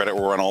lines of credit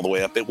were run all the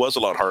way up. It was a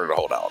lot harder to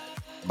hold out,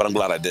 but I'm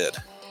glad I did.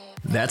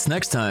 That's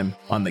next time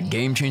on the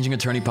Game Changing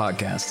Attorney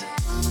podcast.